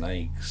spiders,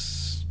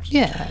 snakes,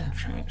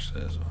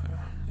 tarantulas,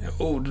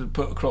 all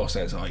put across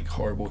as like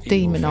horrible,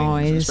 evil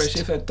demonised, things,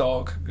 especially if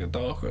they're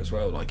darker as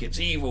well. Like it's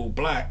evil,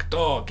 black,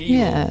 dark,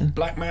 evil,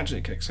 black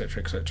magic,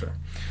 etc., etc.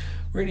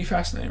 Really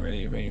fascinating,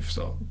 really, when you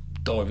start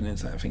diving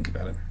into that and think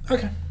about it.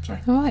 Okay,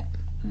 sorry. All right.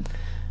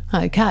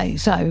 Okay,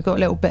 so we've got a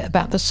little bit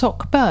about the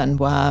sockburn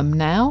worm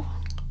now.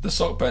 The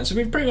sockburn. So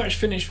we've pretty much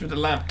finished with the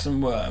Lambton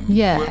worm.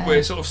 Yeah.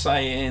 We're sort of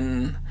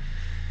saying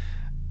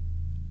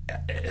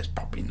it's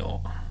probably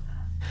not.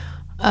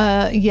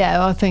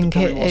 I think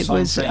it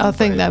was. I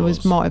think there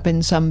might have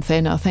been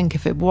something. I think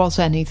if it was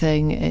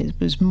anything, it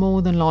was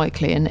more than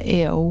likely an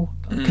eel,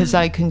 because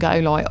they can go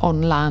like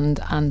on land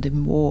and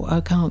in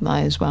water, can't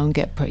they, as well, and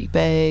get pretty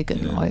big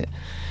and like.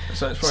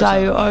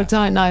 So I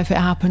don't know if it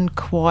happened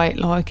quite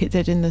like it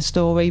did in the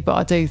story, but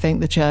I do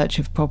think the church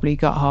have probably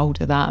got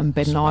hold of that and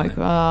been like,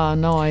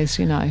 nice,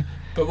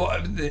 But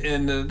what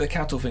in the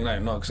cattle thing,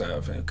 like, not because I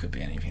think it could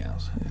be anything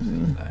else.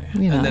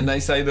 And then they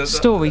say that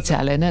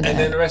storytelling, isn't it? And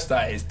then the rest of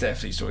that is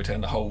definitely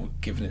storytelling. The whole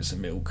giving it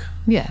some milk.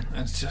 Yeah,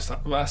 and it's just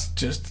that's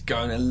just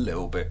going a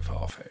little bit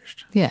far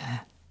fetched. Yeah.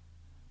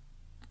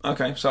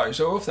 Okay, so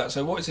off that.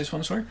 So what is this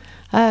one? Sorry.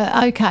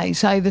 Okay,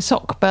 so the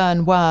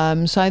sockburn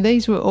worm. So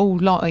these were all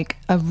like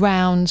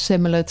around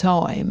similar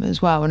time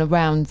as well, and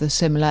around the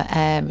similar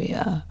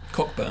area.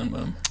 Cockburn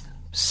worm.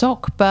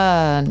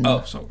 Sockburn.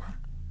 Oh, sockburn.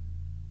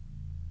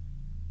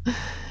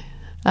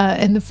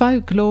 In the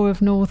folklore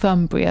of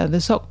Northumbria,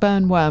 the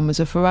sockburn worm was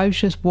a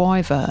ferocious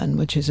wyvern,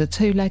 which is a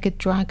two-legged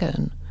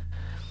dragon,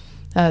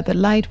 that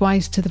laid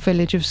waste to the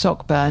village of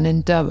Sockburn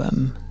in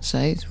Durham. So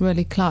it's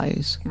really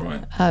close.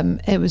 Right.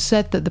 It was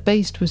said that the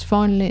beast was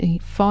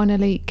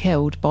finally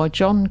killed by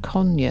John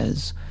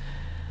Conyers.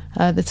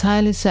 The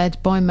tale is said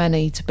by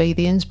many to be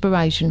the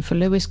inspiration for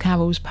Lewis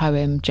Carroll's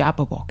poem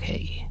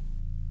Jabberwocky.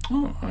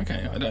 Oh,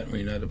 okay. I don't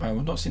really know the poem.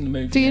 I've not seen the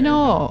movie. Do you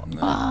not?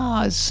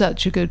 No. It's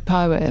such a good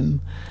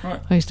poem. Right.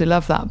 I used to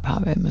love that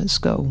poem at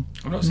school.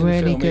 I've not seen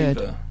really the film good.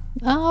 either.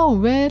 Oh,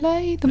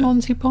 really? The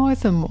Monty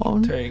Python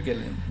one? Terry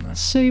Gilliam. No.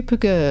 Super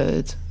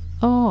good.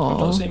 Oh. I've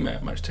not seen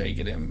much Terry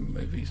Gilliam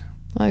movies.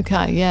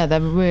 Okay, yeah,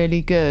 they're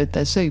really good.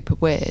 They're super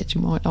weird.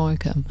 You might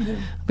like them. Yeah.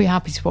 I'd be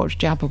happy to watch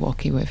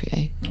Jabberwocky with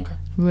you. Okay.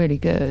 Really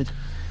good.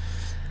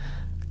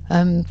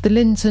 The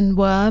Lambton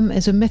Worm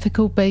is a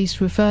mythical beast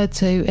referred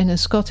to in a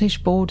Scottish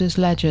borders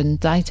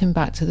legend dating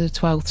back to the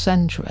 12th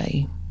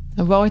century.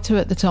 A writer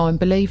at the time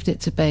believed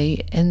it to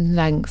be in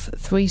length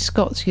 3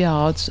 Scots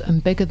yards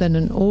and bigger than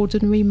an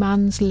ordinary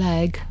man's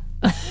leg,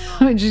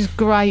 which is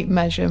great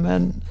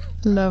measurement.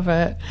 Love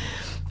it.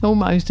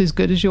 Almost as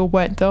good as your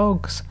wet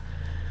dog's.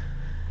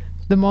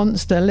 The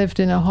monster lived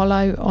in a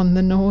hollow on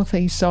the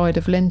northeast side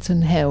of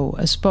Lambton Hill,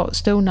 a spot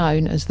still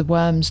known as the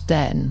Worm's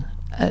Den,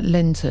 at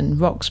Lambton,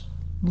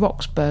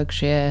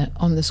 Roxburghshire,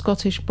 on the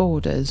Scottish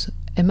borders,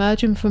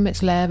 emerging from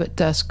its lair at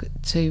dusk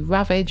to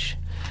ravage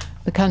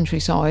the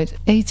countryside,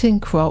 eating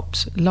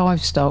crops,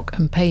 livestock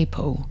and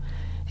people.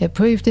 It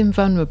proved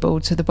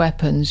invulnerable to the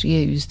weapons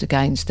used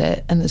against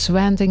it, and the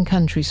surrounding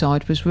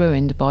countryside was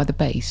ruined by the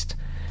beast.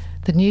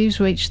 The news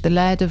reached the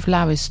Laird of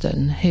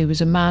Larriston, who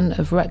was a man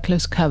of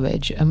reckless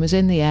courage and was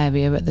in the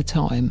area at the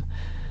time.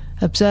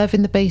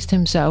 Observing the beast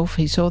himself,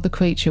 he saw the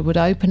creature would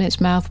open its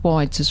mouth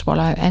wide to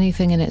swallow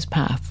anything in its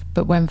path,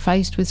 but when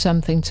faced with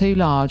something too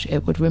large,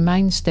 it would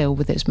remain still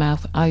with its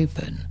mouth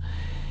open.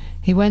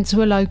 He went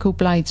to a local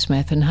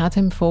bladesmith and had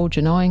him forge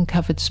an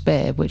iron-covered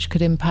spear which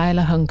could impale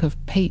a hunk of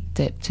peat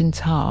dipped in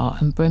tar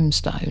and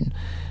brimstone,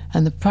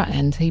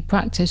 and he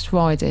practised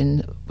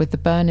riding with the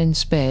burning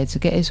spear to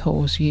get his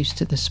horse used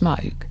to the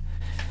smoke.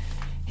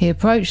 He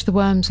approached the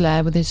worm's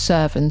lair with his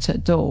servant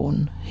at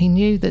dawn. He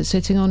knew that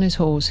sitting on his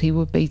horse he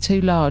would be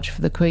too large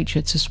for the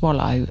creature to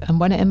swallow, and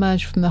when it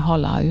emerged from the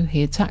hollow,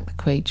 he attacked the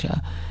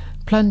creature,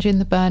 plunging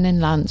the burning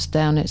lance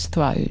down its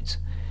throat.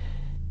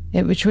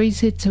 It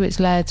retreated to its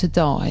lair to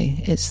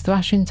die, its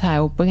thrashing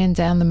tail bringing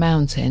down the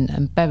mountain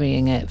and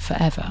burying it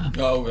forever.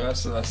 Oh,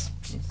 that's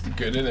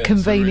good, isn't it?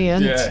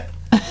 Convenient. Yeah.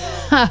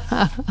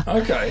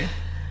 Okay.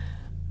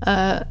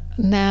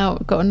 Now,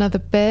 got another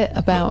bit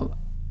about...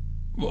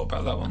 What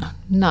about that one?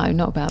 No,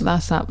 not about that.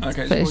 That's Okay, but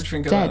so what it's do you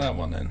think dead. about that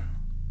one then?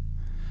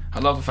 I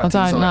love the fact.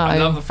 I don't know. I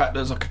love the fact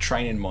there's like a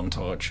training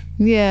montage.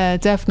 Yeah,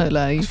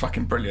 definitely. It's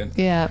fucking brilliant.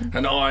 Yeah.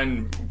 An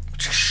iron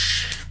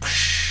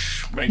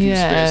making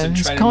Yeah, spears and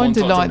it's training kind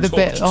of montage like the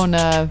on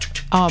bit on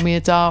Army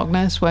of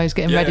Darkness where he's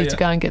getting ready to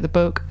go and get the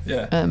book,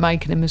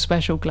 making him a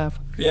special glove.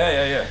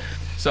 Yeah.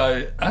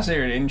 So that's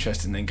really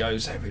interesting. Then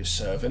goes over his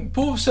servant.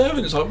 Poor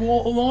servant is like,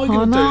 what am I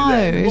going to do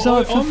then? It's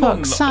like, for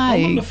fuck's sake.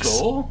 I'm on the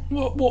floor.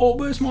 What?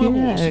 Where's my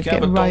horse? You can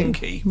have a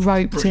donkey.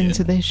 Roped Brilliant.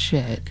 into this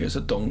shit. Gives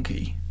a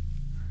donkey.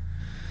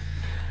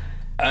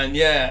 And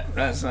yeah,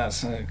 that's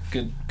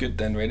good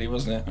then, really,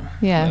 wasn't it?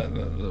 Yeah.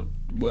 The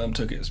worm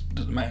took it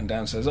to the mountain down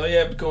and says, oh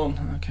yeah, go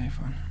on. Okay,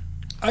 fine.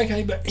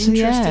 Okay, but So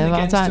interesting again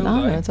I don't still,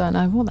 know. though. I don't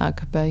know what that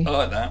could be. I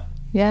like that.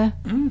 Yeah?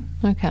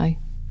 Okay.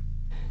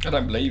 I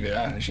don't believe it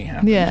actually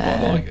happened, Yeah.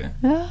 but I like it.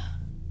 Yeah.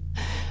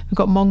 We've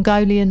got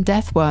Mongolian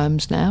death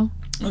worms now.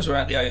 Those are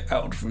out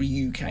of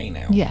the UK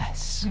now.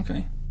 Yes.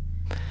 Okay.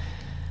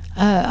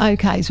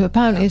 Okay, so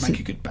apparently That'd it's... make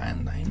a good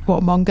band name.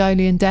 What,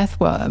 Mongolian death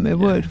worm? It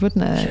would,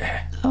 wouldn't it?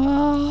 Yeah.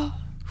 Oh,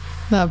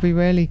 that'd be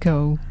really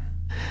cool.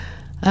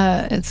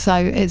 So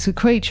it's a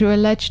creature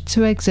alleged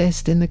to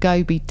exist in the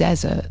Gobi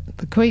Desert.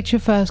 The creature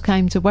first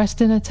came to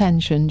Western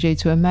attention due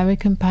to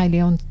American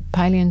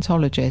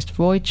paleontologist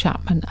Roy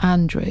Chapman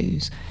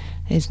Andrews,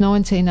 his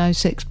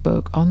 1906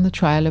 book On the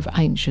Trail of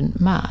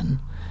Ancient Man.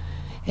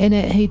 In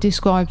it, he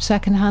described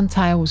second-hand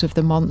tales of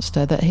the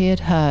monster that he had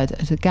heard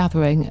at a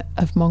gathering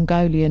of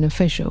Mongolian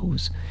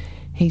officials.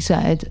 He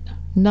said,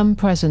 none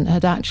present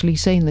had actually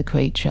seen the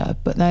creature,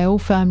 but they all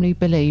firmly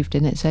believed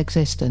in its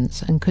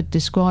existence and could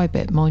describe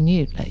it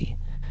minutely.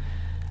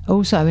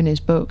 Also in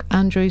his book,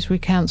 Andrews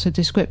recounts a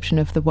description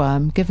of the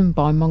worm given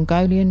by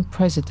Mongolian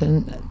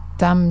President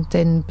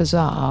Damdin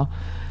Bazar,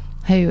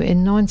 who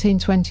in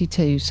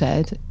 1922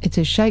 said, it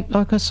is shaped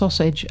like a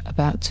sausage,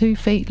 about 2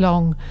 feet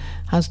long,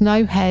 has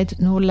no head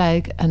nor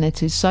leg, and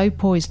it is so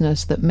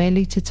poisonous that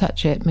merely to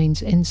touch it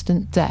means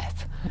instant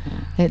death.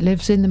 It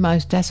lives in the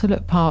most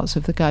desolate parts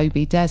of the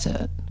Gobi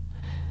Desert.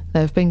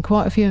 There have been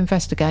quite a few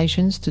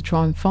investigations to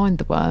try and find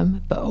the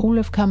worm, but all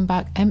have come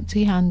back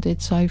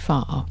empty-handed so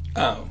far.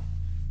 Oh.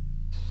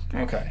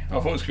 Okay. I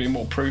thought it was going to be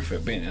more proof of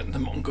it being the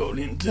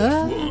Mongolian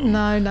death worm.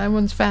 No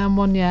one's found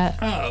one yet.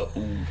 Oh.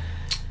 I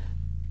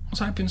was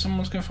hoping someone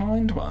was going to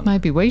find one.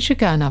 Maybe we should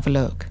go and have a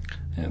look.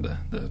 Yeah,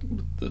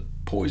 the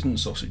poison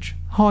sausage.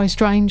 High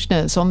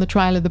strangeness on the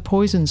trail of the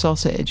poison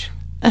sausage.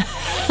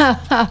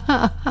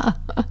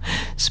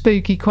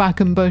 Spooky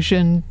Quackenbush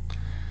and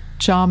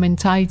charming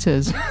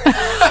taters.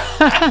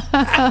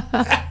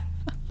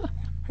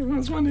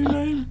 That's my new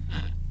name.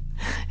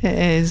 It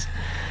is.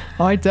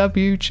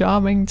 IW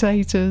charming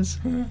taters.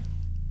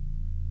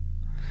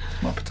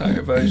 My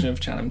potato version of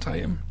Channing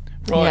Tatum.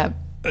 Right. Yep.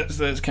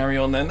 Let's carry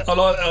on then. I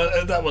like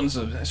that one's.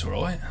 That's all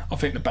right. I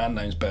think the band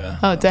name's better.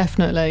 Oh,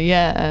 definitely,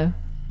 yeah.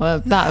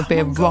 Well, that would be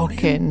a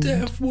Mongolian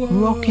death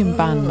worm. rocking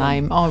band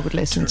name. I would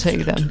listen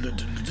to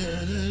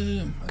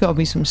them. Got to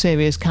be some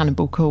serious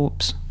Cannibal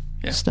Corpse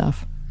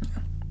stuff.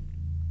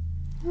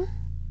 Yeah.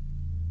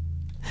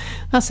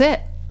 That's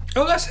it.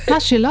 Oh, that's it.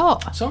 That's your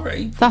lot.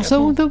 Sorry. That's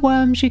all the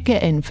worms you're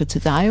getting for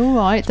today. All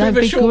right, don't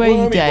bit of be a short,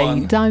 wormy greedy.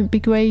 one. Don't be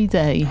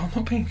greedy. I'm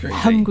not being greedy.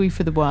 Hungry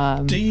for the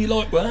worm. Do you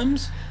like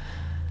worms?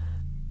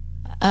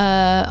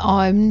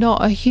 I'm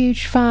not a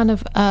huge fan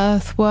of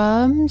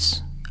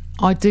earthworms.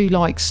 I do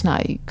like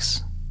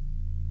snakes.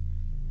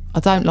 I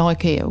don't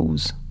like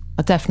eels.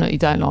 I definitely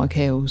don't like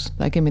eels.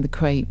 They give me the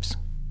creeps.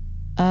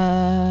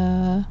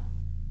 Don't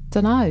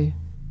know. I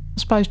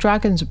suppose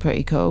dragons are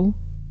pretty cool.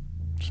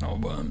 It's not a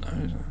worm, though,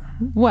 is it?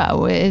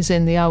 Well, it is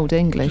in the old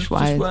English way.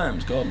 Just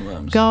worms, garden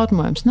worms. Garden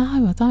worms.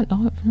 No, I don't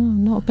like.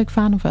 I'm not a big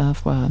fan of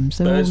earthworms.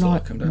 They're Birds all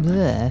like like them, don't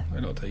bleh.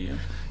 they? They like to eat 'em.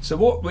 So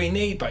what we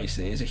need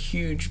basically is a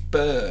huge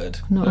bird.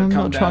 No, that I'm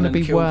come not down trying to and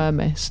be killed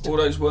wormist. All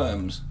those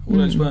worms. All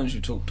those worms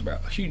you talked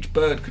about. A huge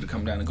bird could have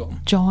come down and got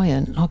them.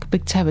 Giant, like a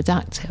big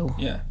pterodactyl.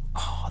 Yeah.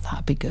 Oh,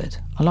 that'd be good.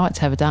 I like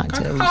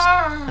pterodactyls.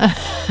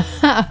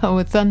 Ah!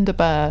 Or a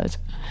thunderbird.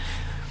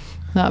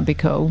 That'd be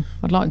cool.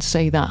 I'd like to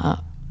see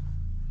that.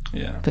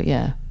 Yeah. But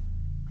yeah.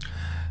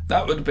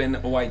 That would have been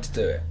a way to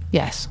do it.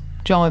 Yes.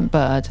 Giant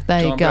bird.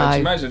 There Giant you birds. go.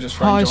 You may as well just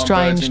throw High giant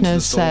birds into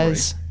the strangeness story.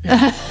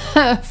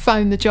 says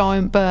phone the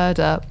giant bird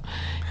up.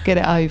 Get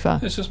it over.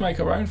 Let's just make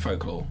our own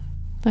folklore.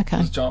 Okay.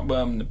 There's a giant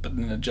worm, but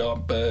then a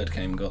giant bird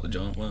came and got the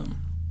giant worm.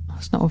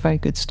 It's not a very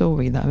good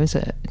story though, is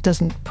it? It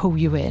doesn't pull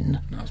you in.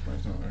 No, I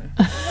suppose not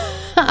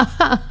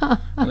really.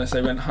 Unless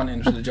they went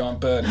hunting for the giant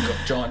bird and got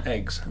giant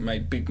eggs and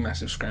made big,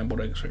 massive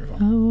scrambled eggs for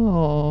everyone.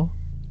 Oh.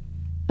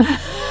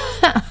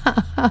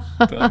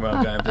 Don't know where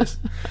I'm going with this.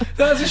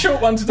 That was a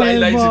short one today, It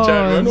ladies and was.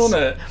 gentlemen,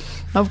 wasn't it?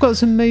 I've got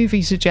some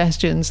movie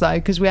suggestions though,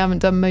 because we haven't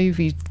done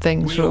movie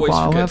things for a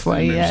while, have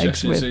we? Yeah,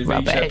 because we're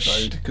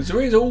rubbish. Because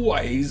there is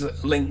always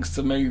links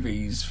to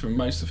movies from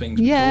most of the things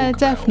we yeah, talk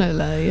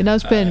definitely. And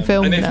us being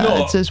film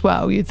nerds as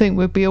well, you'd think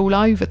we'd be all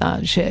over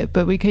that shit,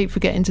 but we keep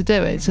forgetting to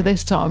do it. So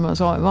this time I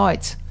was like,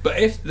 right. But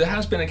if there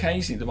has been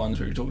occasionally the ones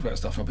where we talked about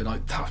stuff, I've been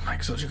like, that would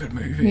make such a good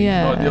movie.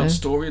 Yeah. Like the odd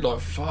story, like,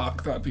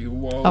 fuck, that'd be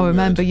wild. I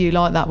remember you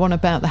like that one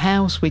about the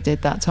house we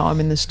did that time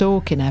in the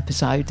stalking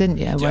episode, didn't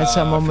you? Where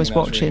someone was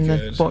watching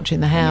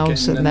the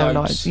house and they were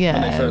like,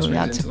 yeah, we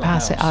had to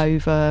pass it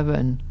over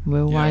and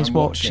we're always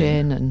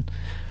watching. And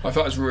I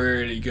thought it was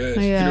really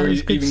good. Yeah,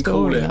 you could even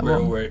call it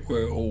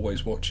we're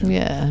always watching.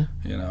 Yeah.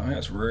 You know, I think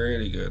that's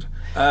really good.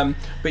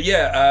 But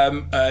yeah,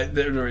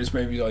 there is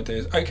movie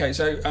ideas. Okay,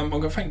 so I'm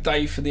going to thank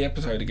Dave for the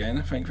episode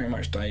again. Thank you very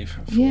much, Dave,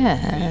 for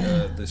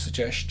the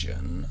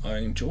suggestion. I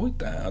enjoyed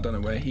that. I don't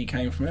know where he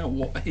came from,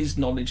 what his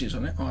knowledge is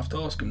on it. I'll have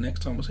to ask him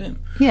next time I see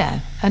him.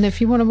 Yeah, and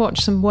if you want to watch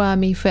some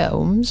wormy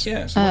films, so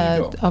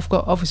what have you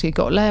got? I've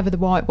got Lair of the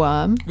White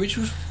Worm. Which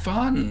was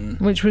fun.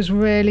 Which was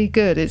really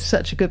good. It's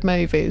such a good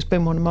movie. It's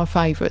been one of my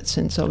favourites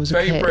since I was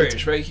a kid. Very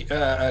British, very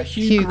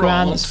Hugh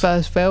Grant's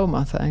first film,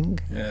 I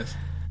think. Yes.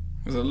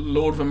 It was a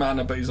Lord of a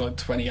Manor, but he's like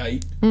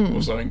 28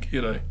 or something,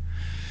 you know.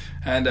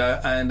 And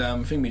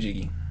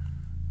Thingamajiggy.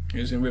 He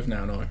was in With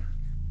Now and I.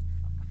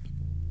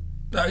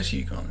 That was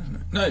Hugh Grant, isn't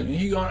it? No,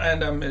 Hugh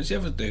Grant and there's the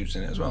other dudes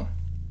in it as well.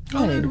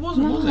 Oh, no, there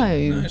wasn't, was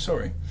it? No,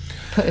 sorry.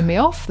 Putting me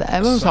off there.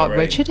 I was like,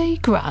 Richard E.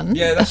 Grant.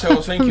 Yeah, that's what I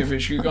was thinking of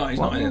Hugh Grant. He's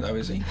not in it though,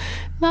 is he?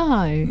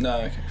 No.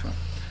 No, okay,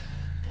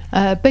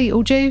 fine.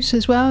 Beetlejuice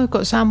as well. I've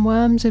got Sam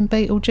Worms in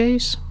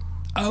Beetlejuice.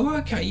 Oh,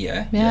 okay,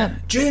 yeah.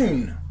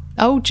 June.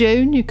 Oh,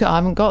 June. I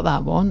haven't got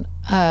that one.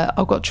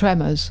 I've got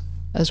Tremors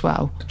as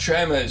well.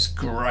 Tremors,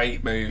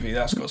 great movie.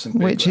 That's got some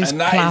big... Which is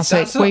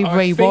classic. We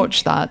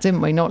rewatched that,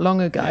 didn't we, not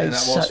long ago? Yeah, that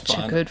was such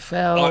fun. A good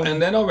film.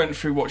 And then I went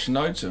through watching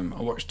loads of them.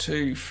 I watched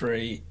 2,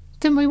 3...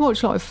 Didn't we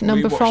watch like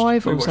number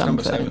 5 or something?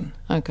 Number 7.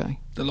 Okay.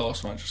 The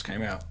last one just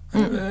came out.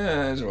 It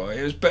was alright.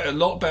 It was a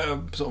lot better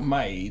sort of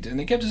made,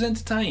 and it kept us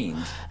entertained.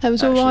 It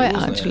was alright,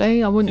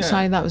 actually. I wouldn't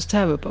say that was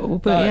terrible,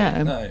 but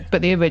no.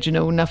 But the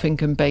original, nothing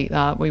can beat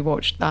that. We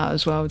watched that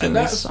as well. It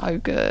was so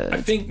good. I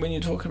think when you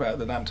talk about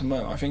the Lambton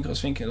Worm, I think I was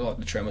thinking of like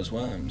the Tremors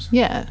worms.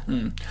 Yeah.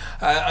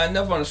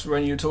 Another one,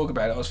 when you talk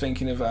about it, I was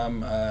thinking of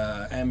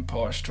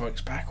Empire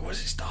Strikes Back, or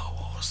was it Star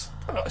Wars?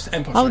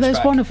 There's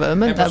one of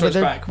them, isn't there, with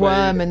the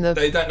worm in the...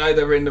 They don't know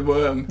they're in the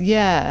worm.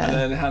 Yeah. And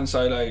then Han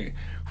Solo,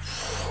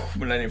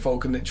 Millennium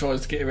Falcon, that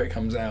tries to get it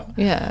comes out.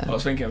 Yeah. I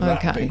was thinking of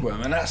that big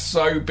worm, and that's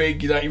so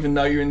big you don't even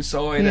know you're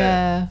inside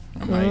it.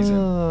 Amazing.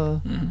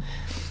 Oh. Can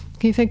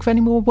you think of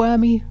any more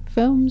wormy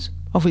films?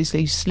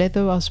 Obviously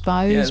Slither, I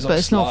suppose, but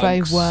it's not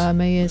very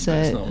wormy, is it?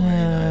 It's not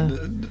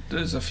really,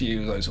 There's a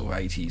few of those sort of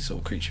 80s sort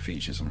of creature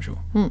features, I'm sure.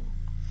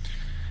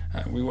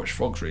 We watched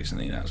Frogs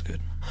recently, that was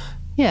good.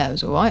 Yeah, it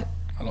was alright.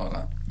 I like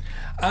that.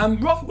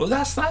 Right, well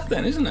that's that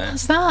then, isn't it?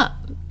 That's that.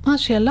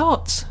 Actually a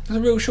lot. It's a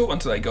real short one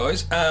today,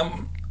 guys.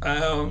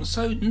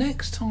 So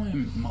next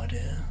time, my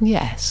dear.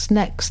 Yes,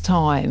 next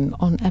time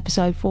on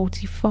episode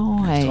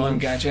 45. Next time,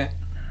 Gadget.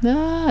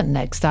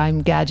 Next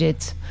time,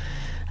 Gadget.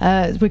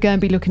 We're going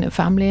to be looking at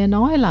Family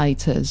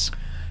Annihilators.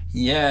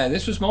 Yeah,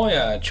 this was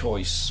my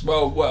choice.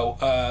 Well,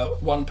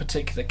 one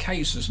particular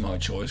case was my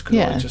choice because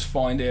I just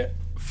find it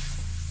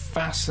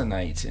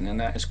fascinating,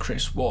 and that is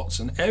Chris Watts,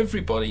 and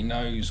everybody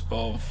knows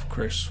of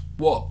Chris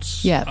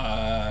Watts.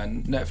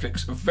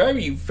 Netflix, a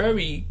very,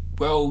 very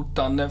well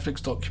done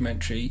Netflix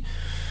documentary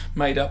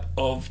made up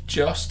of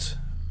just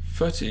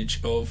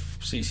footage of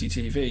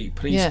CCTV,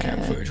 police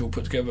cam footage, all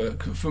put together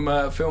from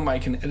a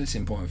filmmaking and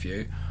editing point of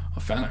view. I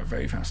found that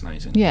very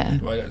fascinating. Yeah,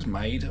 the way that was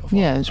made.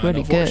 It's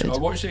really good. I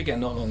watched it again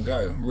not long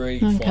ago. Really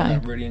find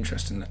that really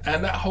interesting,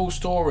 and that whole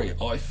story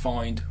I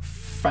find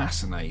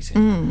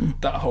fascinating,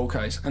 that whole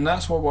case, and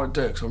that's what I want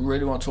to do, because I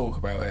really want to talk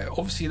about it.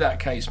 Obviously that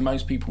case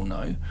most people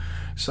know,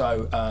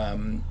 so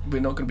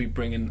we're not going to be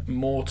bringing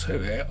more to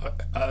it.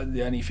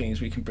 The only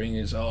things we can bring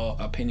is our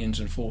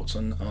opinions and thoughts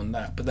on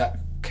that, but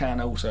that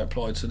can also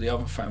apply to the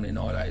other family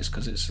annihilators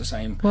because it's the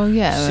same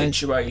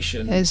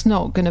situation. It's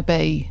not going to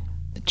be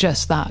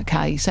just that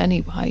case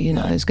anyway,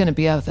 there's going to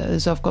be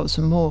others. I've got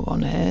some more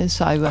on here,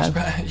 so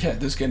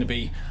there's going to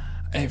be,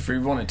 if we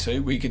wanted to,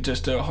 we could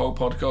just do a whole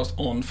podcast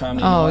on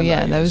family.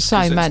 There was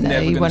so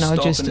many when I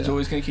just. It's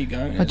always going to keep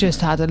going. I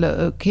just had a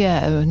look,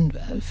 and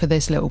for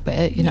this little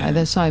bit,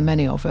 there's so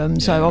many of them.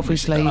 So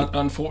obviously,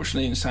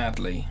 unfortunately and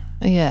sadly,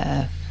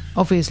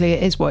 obviously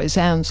it is what it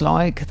sounds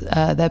like.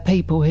 They're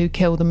people who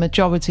kill the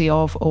majority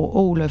of or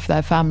all of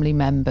their family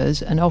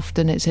members, and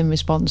often it's in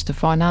response to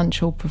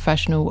financial,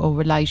 professional, or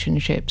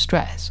relationship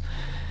stress.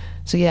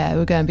 So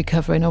we're going to be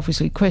covering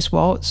obviously Chris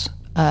Watts,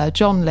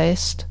 John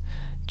List,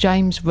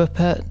 James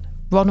Rupert,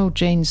 Ronald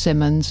Gene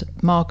Simmons,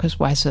 Marcus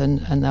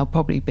Wesson, and there'll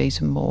probably be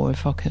some more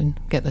if I can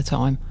get the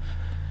time.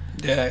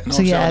 Yeah.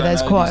 So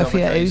there's quite a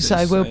few.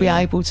 So we'll be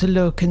able to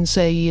look and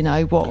see, you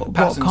know,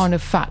 what kind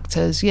of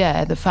factors.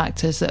 The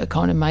factors that are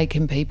kind of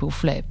making people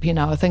flip. You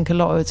know, I think a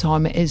lot of the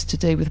time it is to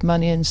do with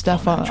money and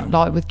stuff.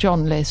 Like with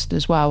John List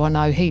as well. I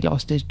know he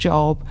lost his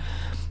job.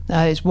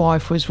 His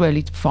wife was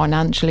really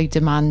financially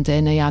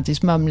demanding. He had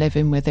his mum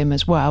living with him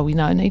as well, you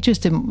know, and he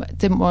just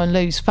didn't want to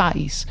lose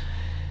face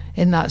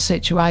in that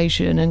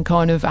situation and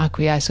kind of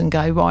acquiesce and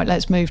go, right,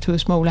 let's move to a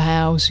smaller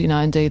house, you know,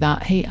 and do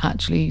that. He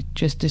actually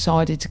just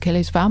decided to kill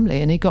his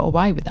family, and he got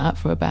away with that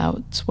for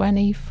about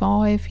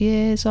 25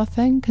 years, I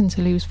think,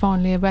 until he was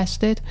finally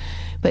arrested.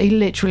 But he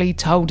literally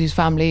told his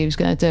family he was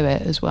going to do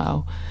it as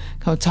well.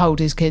 Kind of told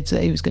his kids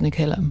that he was going to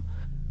kill them.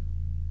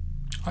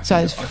 So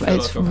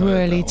it's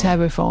really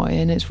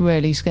terrifying. It's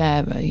really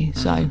scary.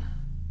 So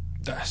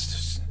that's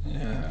just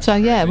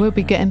we'll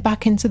be getting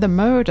back into the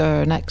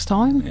murder next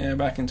time. Yeah,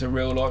 back into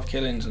real life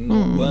killings and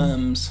not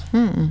worms.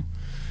 Even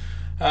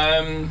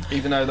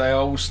though they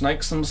are all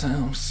snakes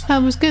themselves.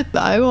 That was good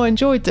though. I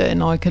enjoyed doing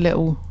like a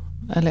little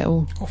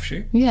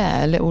offshoot.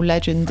 Yeah, a little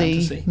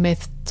legendy Fantasy.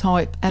 myth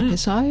type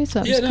episode.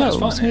 That was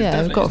cool. It's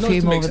fun. We've got a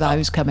few more of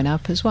those coming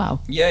up as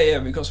well. Yeah,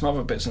 we've got some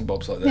other bits and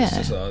bobs like this,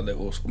 just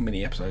little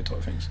mini episode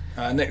type things.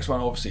 Next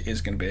one obviously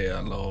is going to be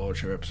a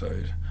larger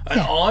episode. And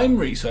I'm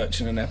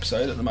researching an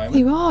episode at the moment.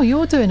 You are.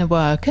 You're doing a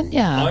work, aren't you?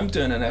 I'm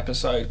doing an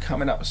episode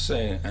coming up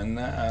soon, and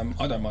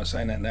I don't mind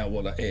saying that now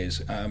what that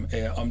is.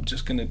 I'm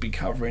just going to be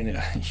covering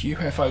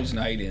UFOs and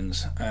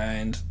aliens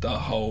and the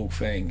whole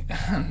thing.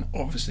 And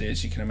obviously,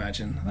 as you can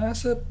imagine,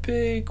 that's a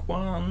big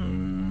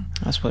one.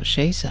 That's what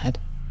she said.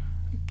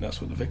 That's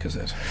what the vicar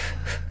said.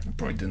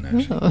 Probably didn't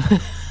actually.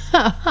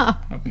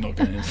 I'm not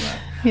going into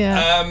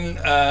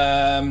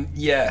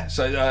that.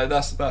 So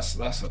that's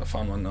a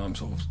fun one. I'm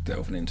sort of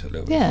delving into a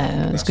little bit.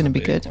 Yeah, it's going to be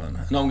good. One.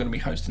 And I'm going to be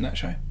hosting that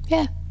show.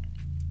 Yeah,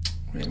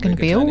 it's going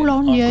to be all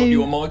on you. I've got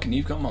your mic and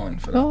you've got mine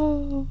for that.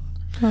 Oh,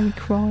 I'm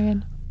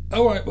crying.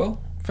 All right.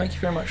 Well, thank you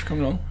very much for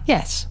coming on.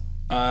 Yes.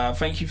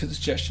 Thank you for the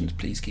suggestions.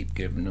 Please keep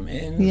giving them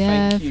in.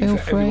 Yeah, thank you feel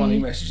for free. everyone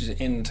who messages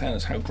in and telling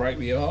us how great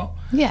we are.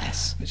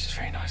 Yes. Which is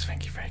very nice.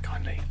 Thank you very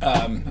kindly.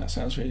 That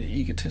sounds really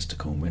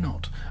egotistical. We're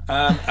not.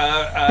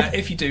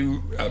 If you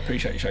do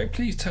appreciate the show,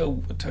 please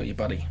tell your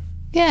buddy.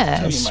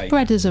 Yeah,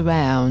 spread us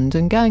around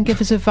and go and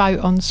give us a vote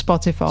on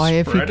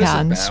Spotify if you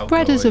can.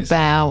 Spread us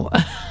about.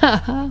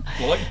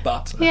 Like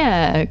butter.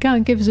 Yeah, go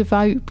and give us a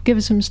vote. Give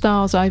us some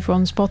stars over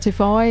on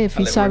Spotify if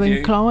you're so review.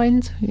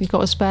 inclined. You've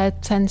got a spare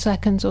 10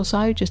 seconds or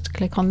so just to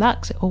click on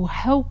that because it all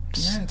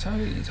helps. Yeah,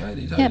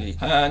 totally.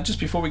 Yep. Just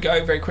before we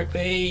go, very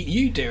quickly,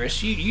 you,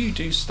 dearest, you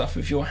do stuff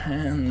with your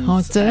hands.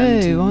 I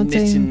do.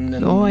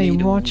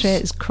 And watch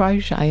it. It's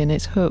crochet and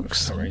it's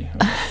hooks. Sorry.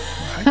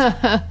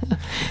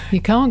 You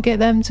can't get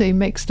them two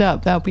mixed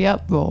up. They'll be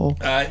uproar.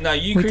 No,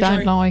 we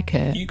don't like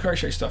it. You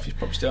crochet stuff. You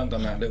probably still haven't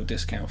done that little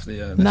discount for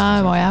the.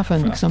 No, I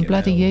haven't because I'm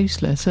bloody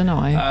useless, aren't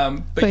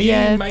I? But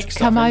yeah, make stuff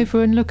come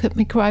over and look at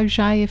me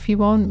crochet if you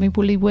want. Me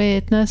woolly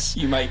weirdness.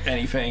 You make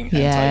anything. And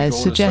yeah, take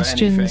orders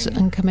suggestions for anything.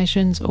 and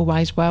commissions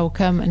always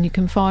welcome. And you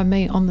can find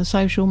me on the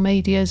social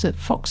medias at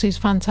Fox's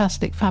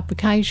Fantastic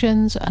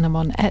Fabrications, and I'm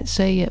on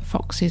Etsy at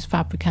Fox's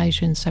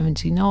Fabrication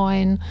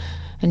 79.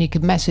 And you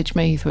can message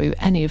me through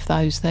any of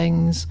those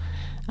things.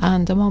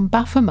 And I'm on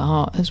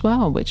Baphomet as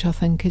well, which I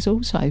think is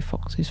also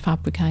Fox's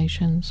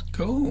Fabrications.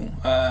 Cool.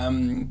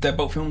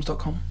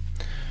 Deadboltfilms.com.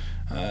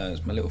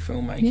 It's my little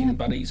filmmaking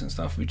buddies and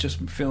stuff. We've just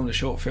filmed a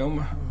short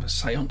film, a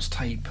seance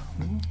tape.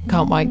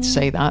 Can't wait to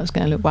see that. It's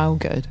going to look well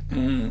good.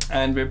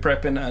 And we're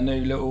prepping a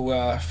new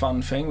little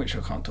fun thing, which I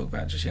can't talk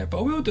about just yet, but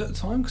I will do at the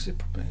time because it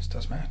probably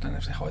does matter. I don't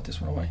have to hide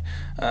this one away.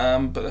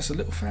 But that's a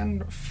little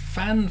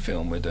fan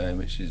film we're doing,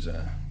 which is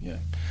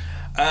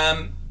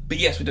but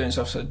yes, we're doing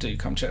stuff, so do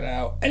come check that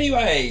out.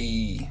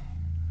 Anyway,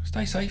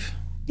 stay safe.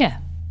 Yeah.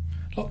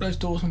 Lock those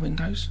doors and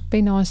windows.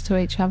 Be nice to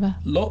each other.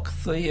 Lock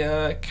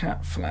the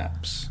cat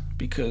flaps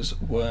because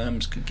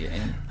worms could get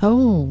in.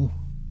 Oh,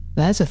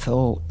 there's a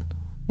thought.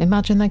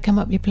 Imagine they come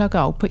up your plug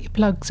hole. Put your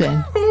plugs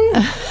in.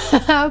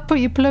 Put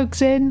your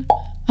plugs in.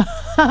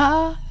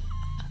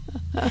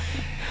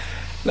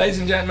 Ladies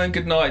and gentlemen,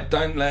 good night.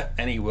 Don't let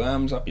any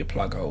worms up your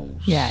plug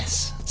holes.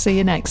 Yes. See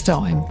you next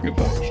time.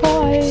 Goodbye.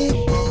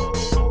 Bye.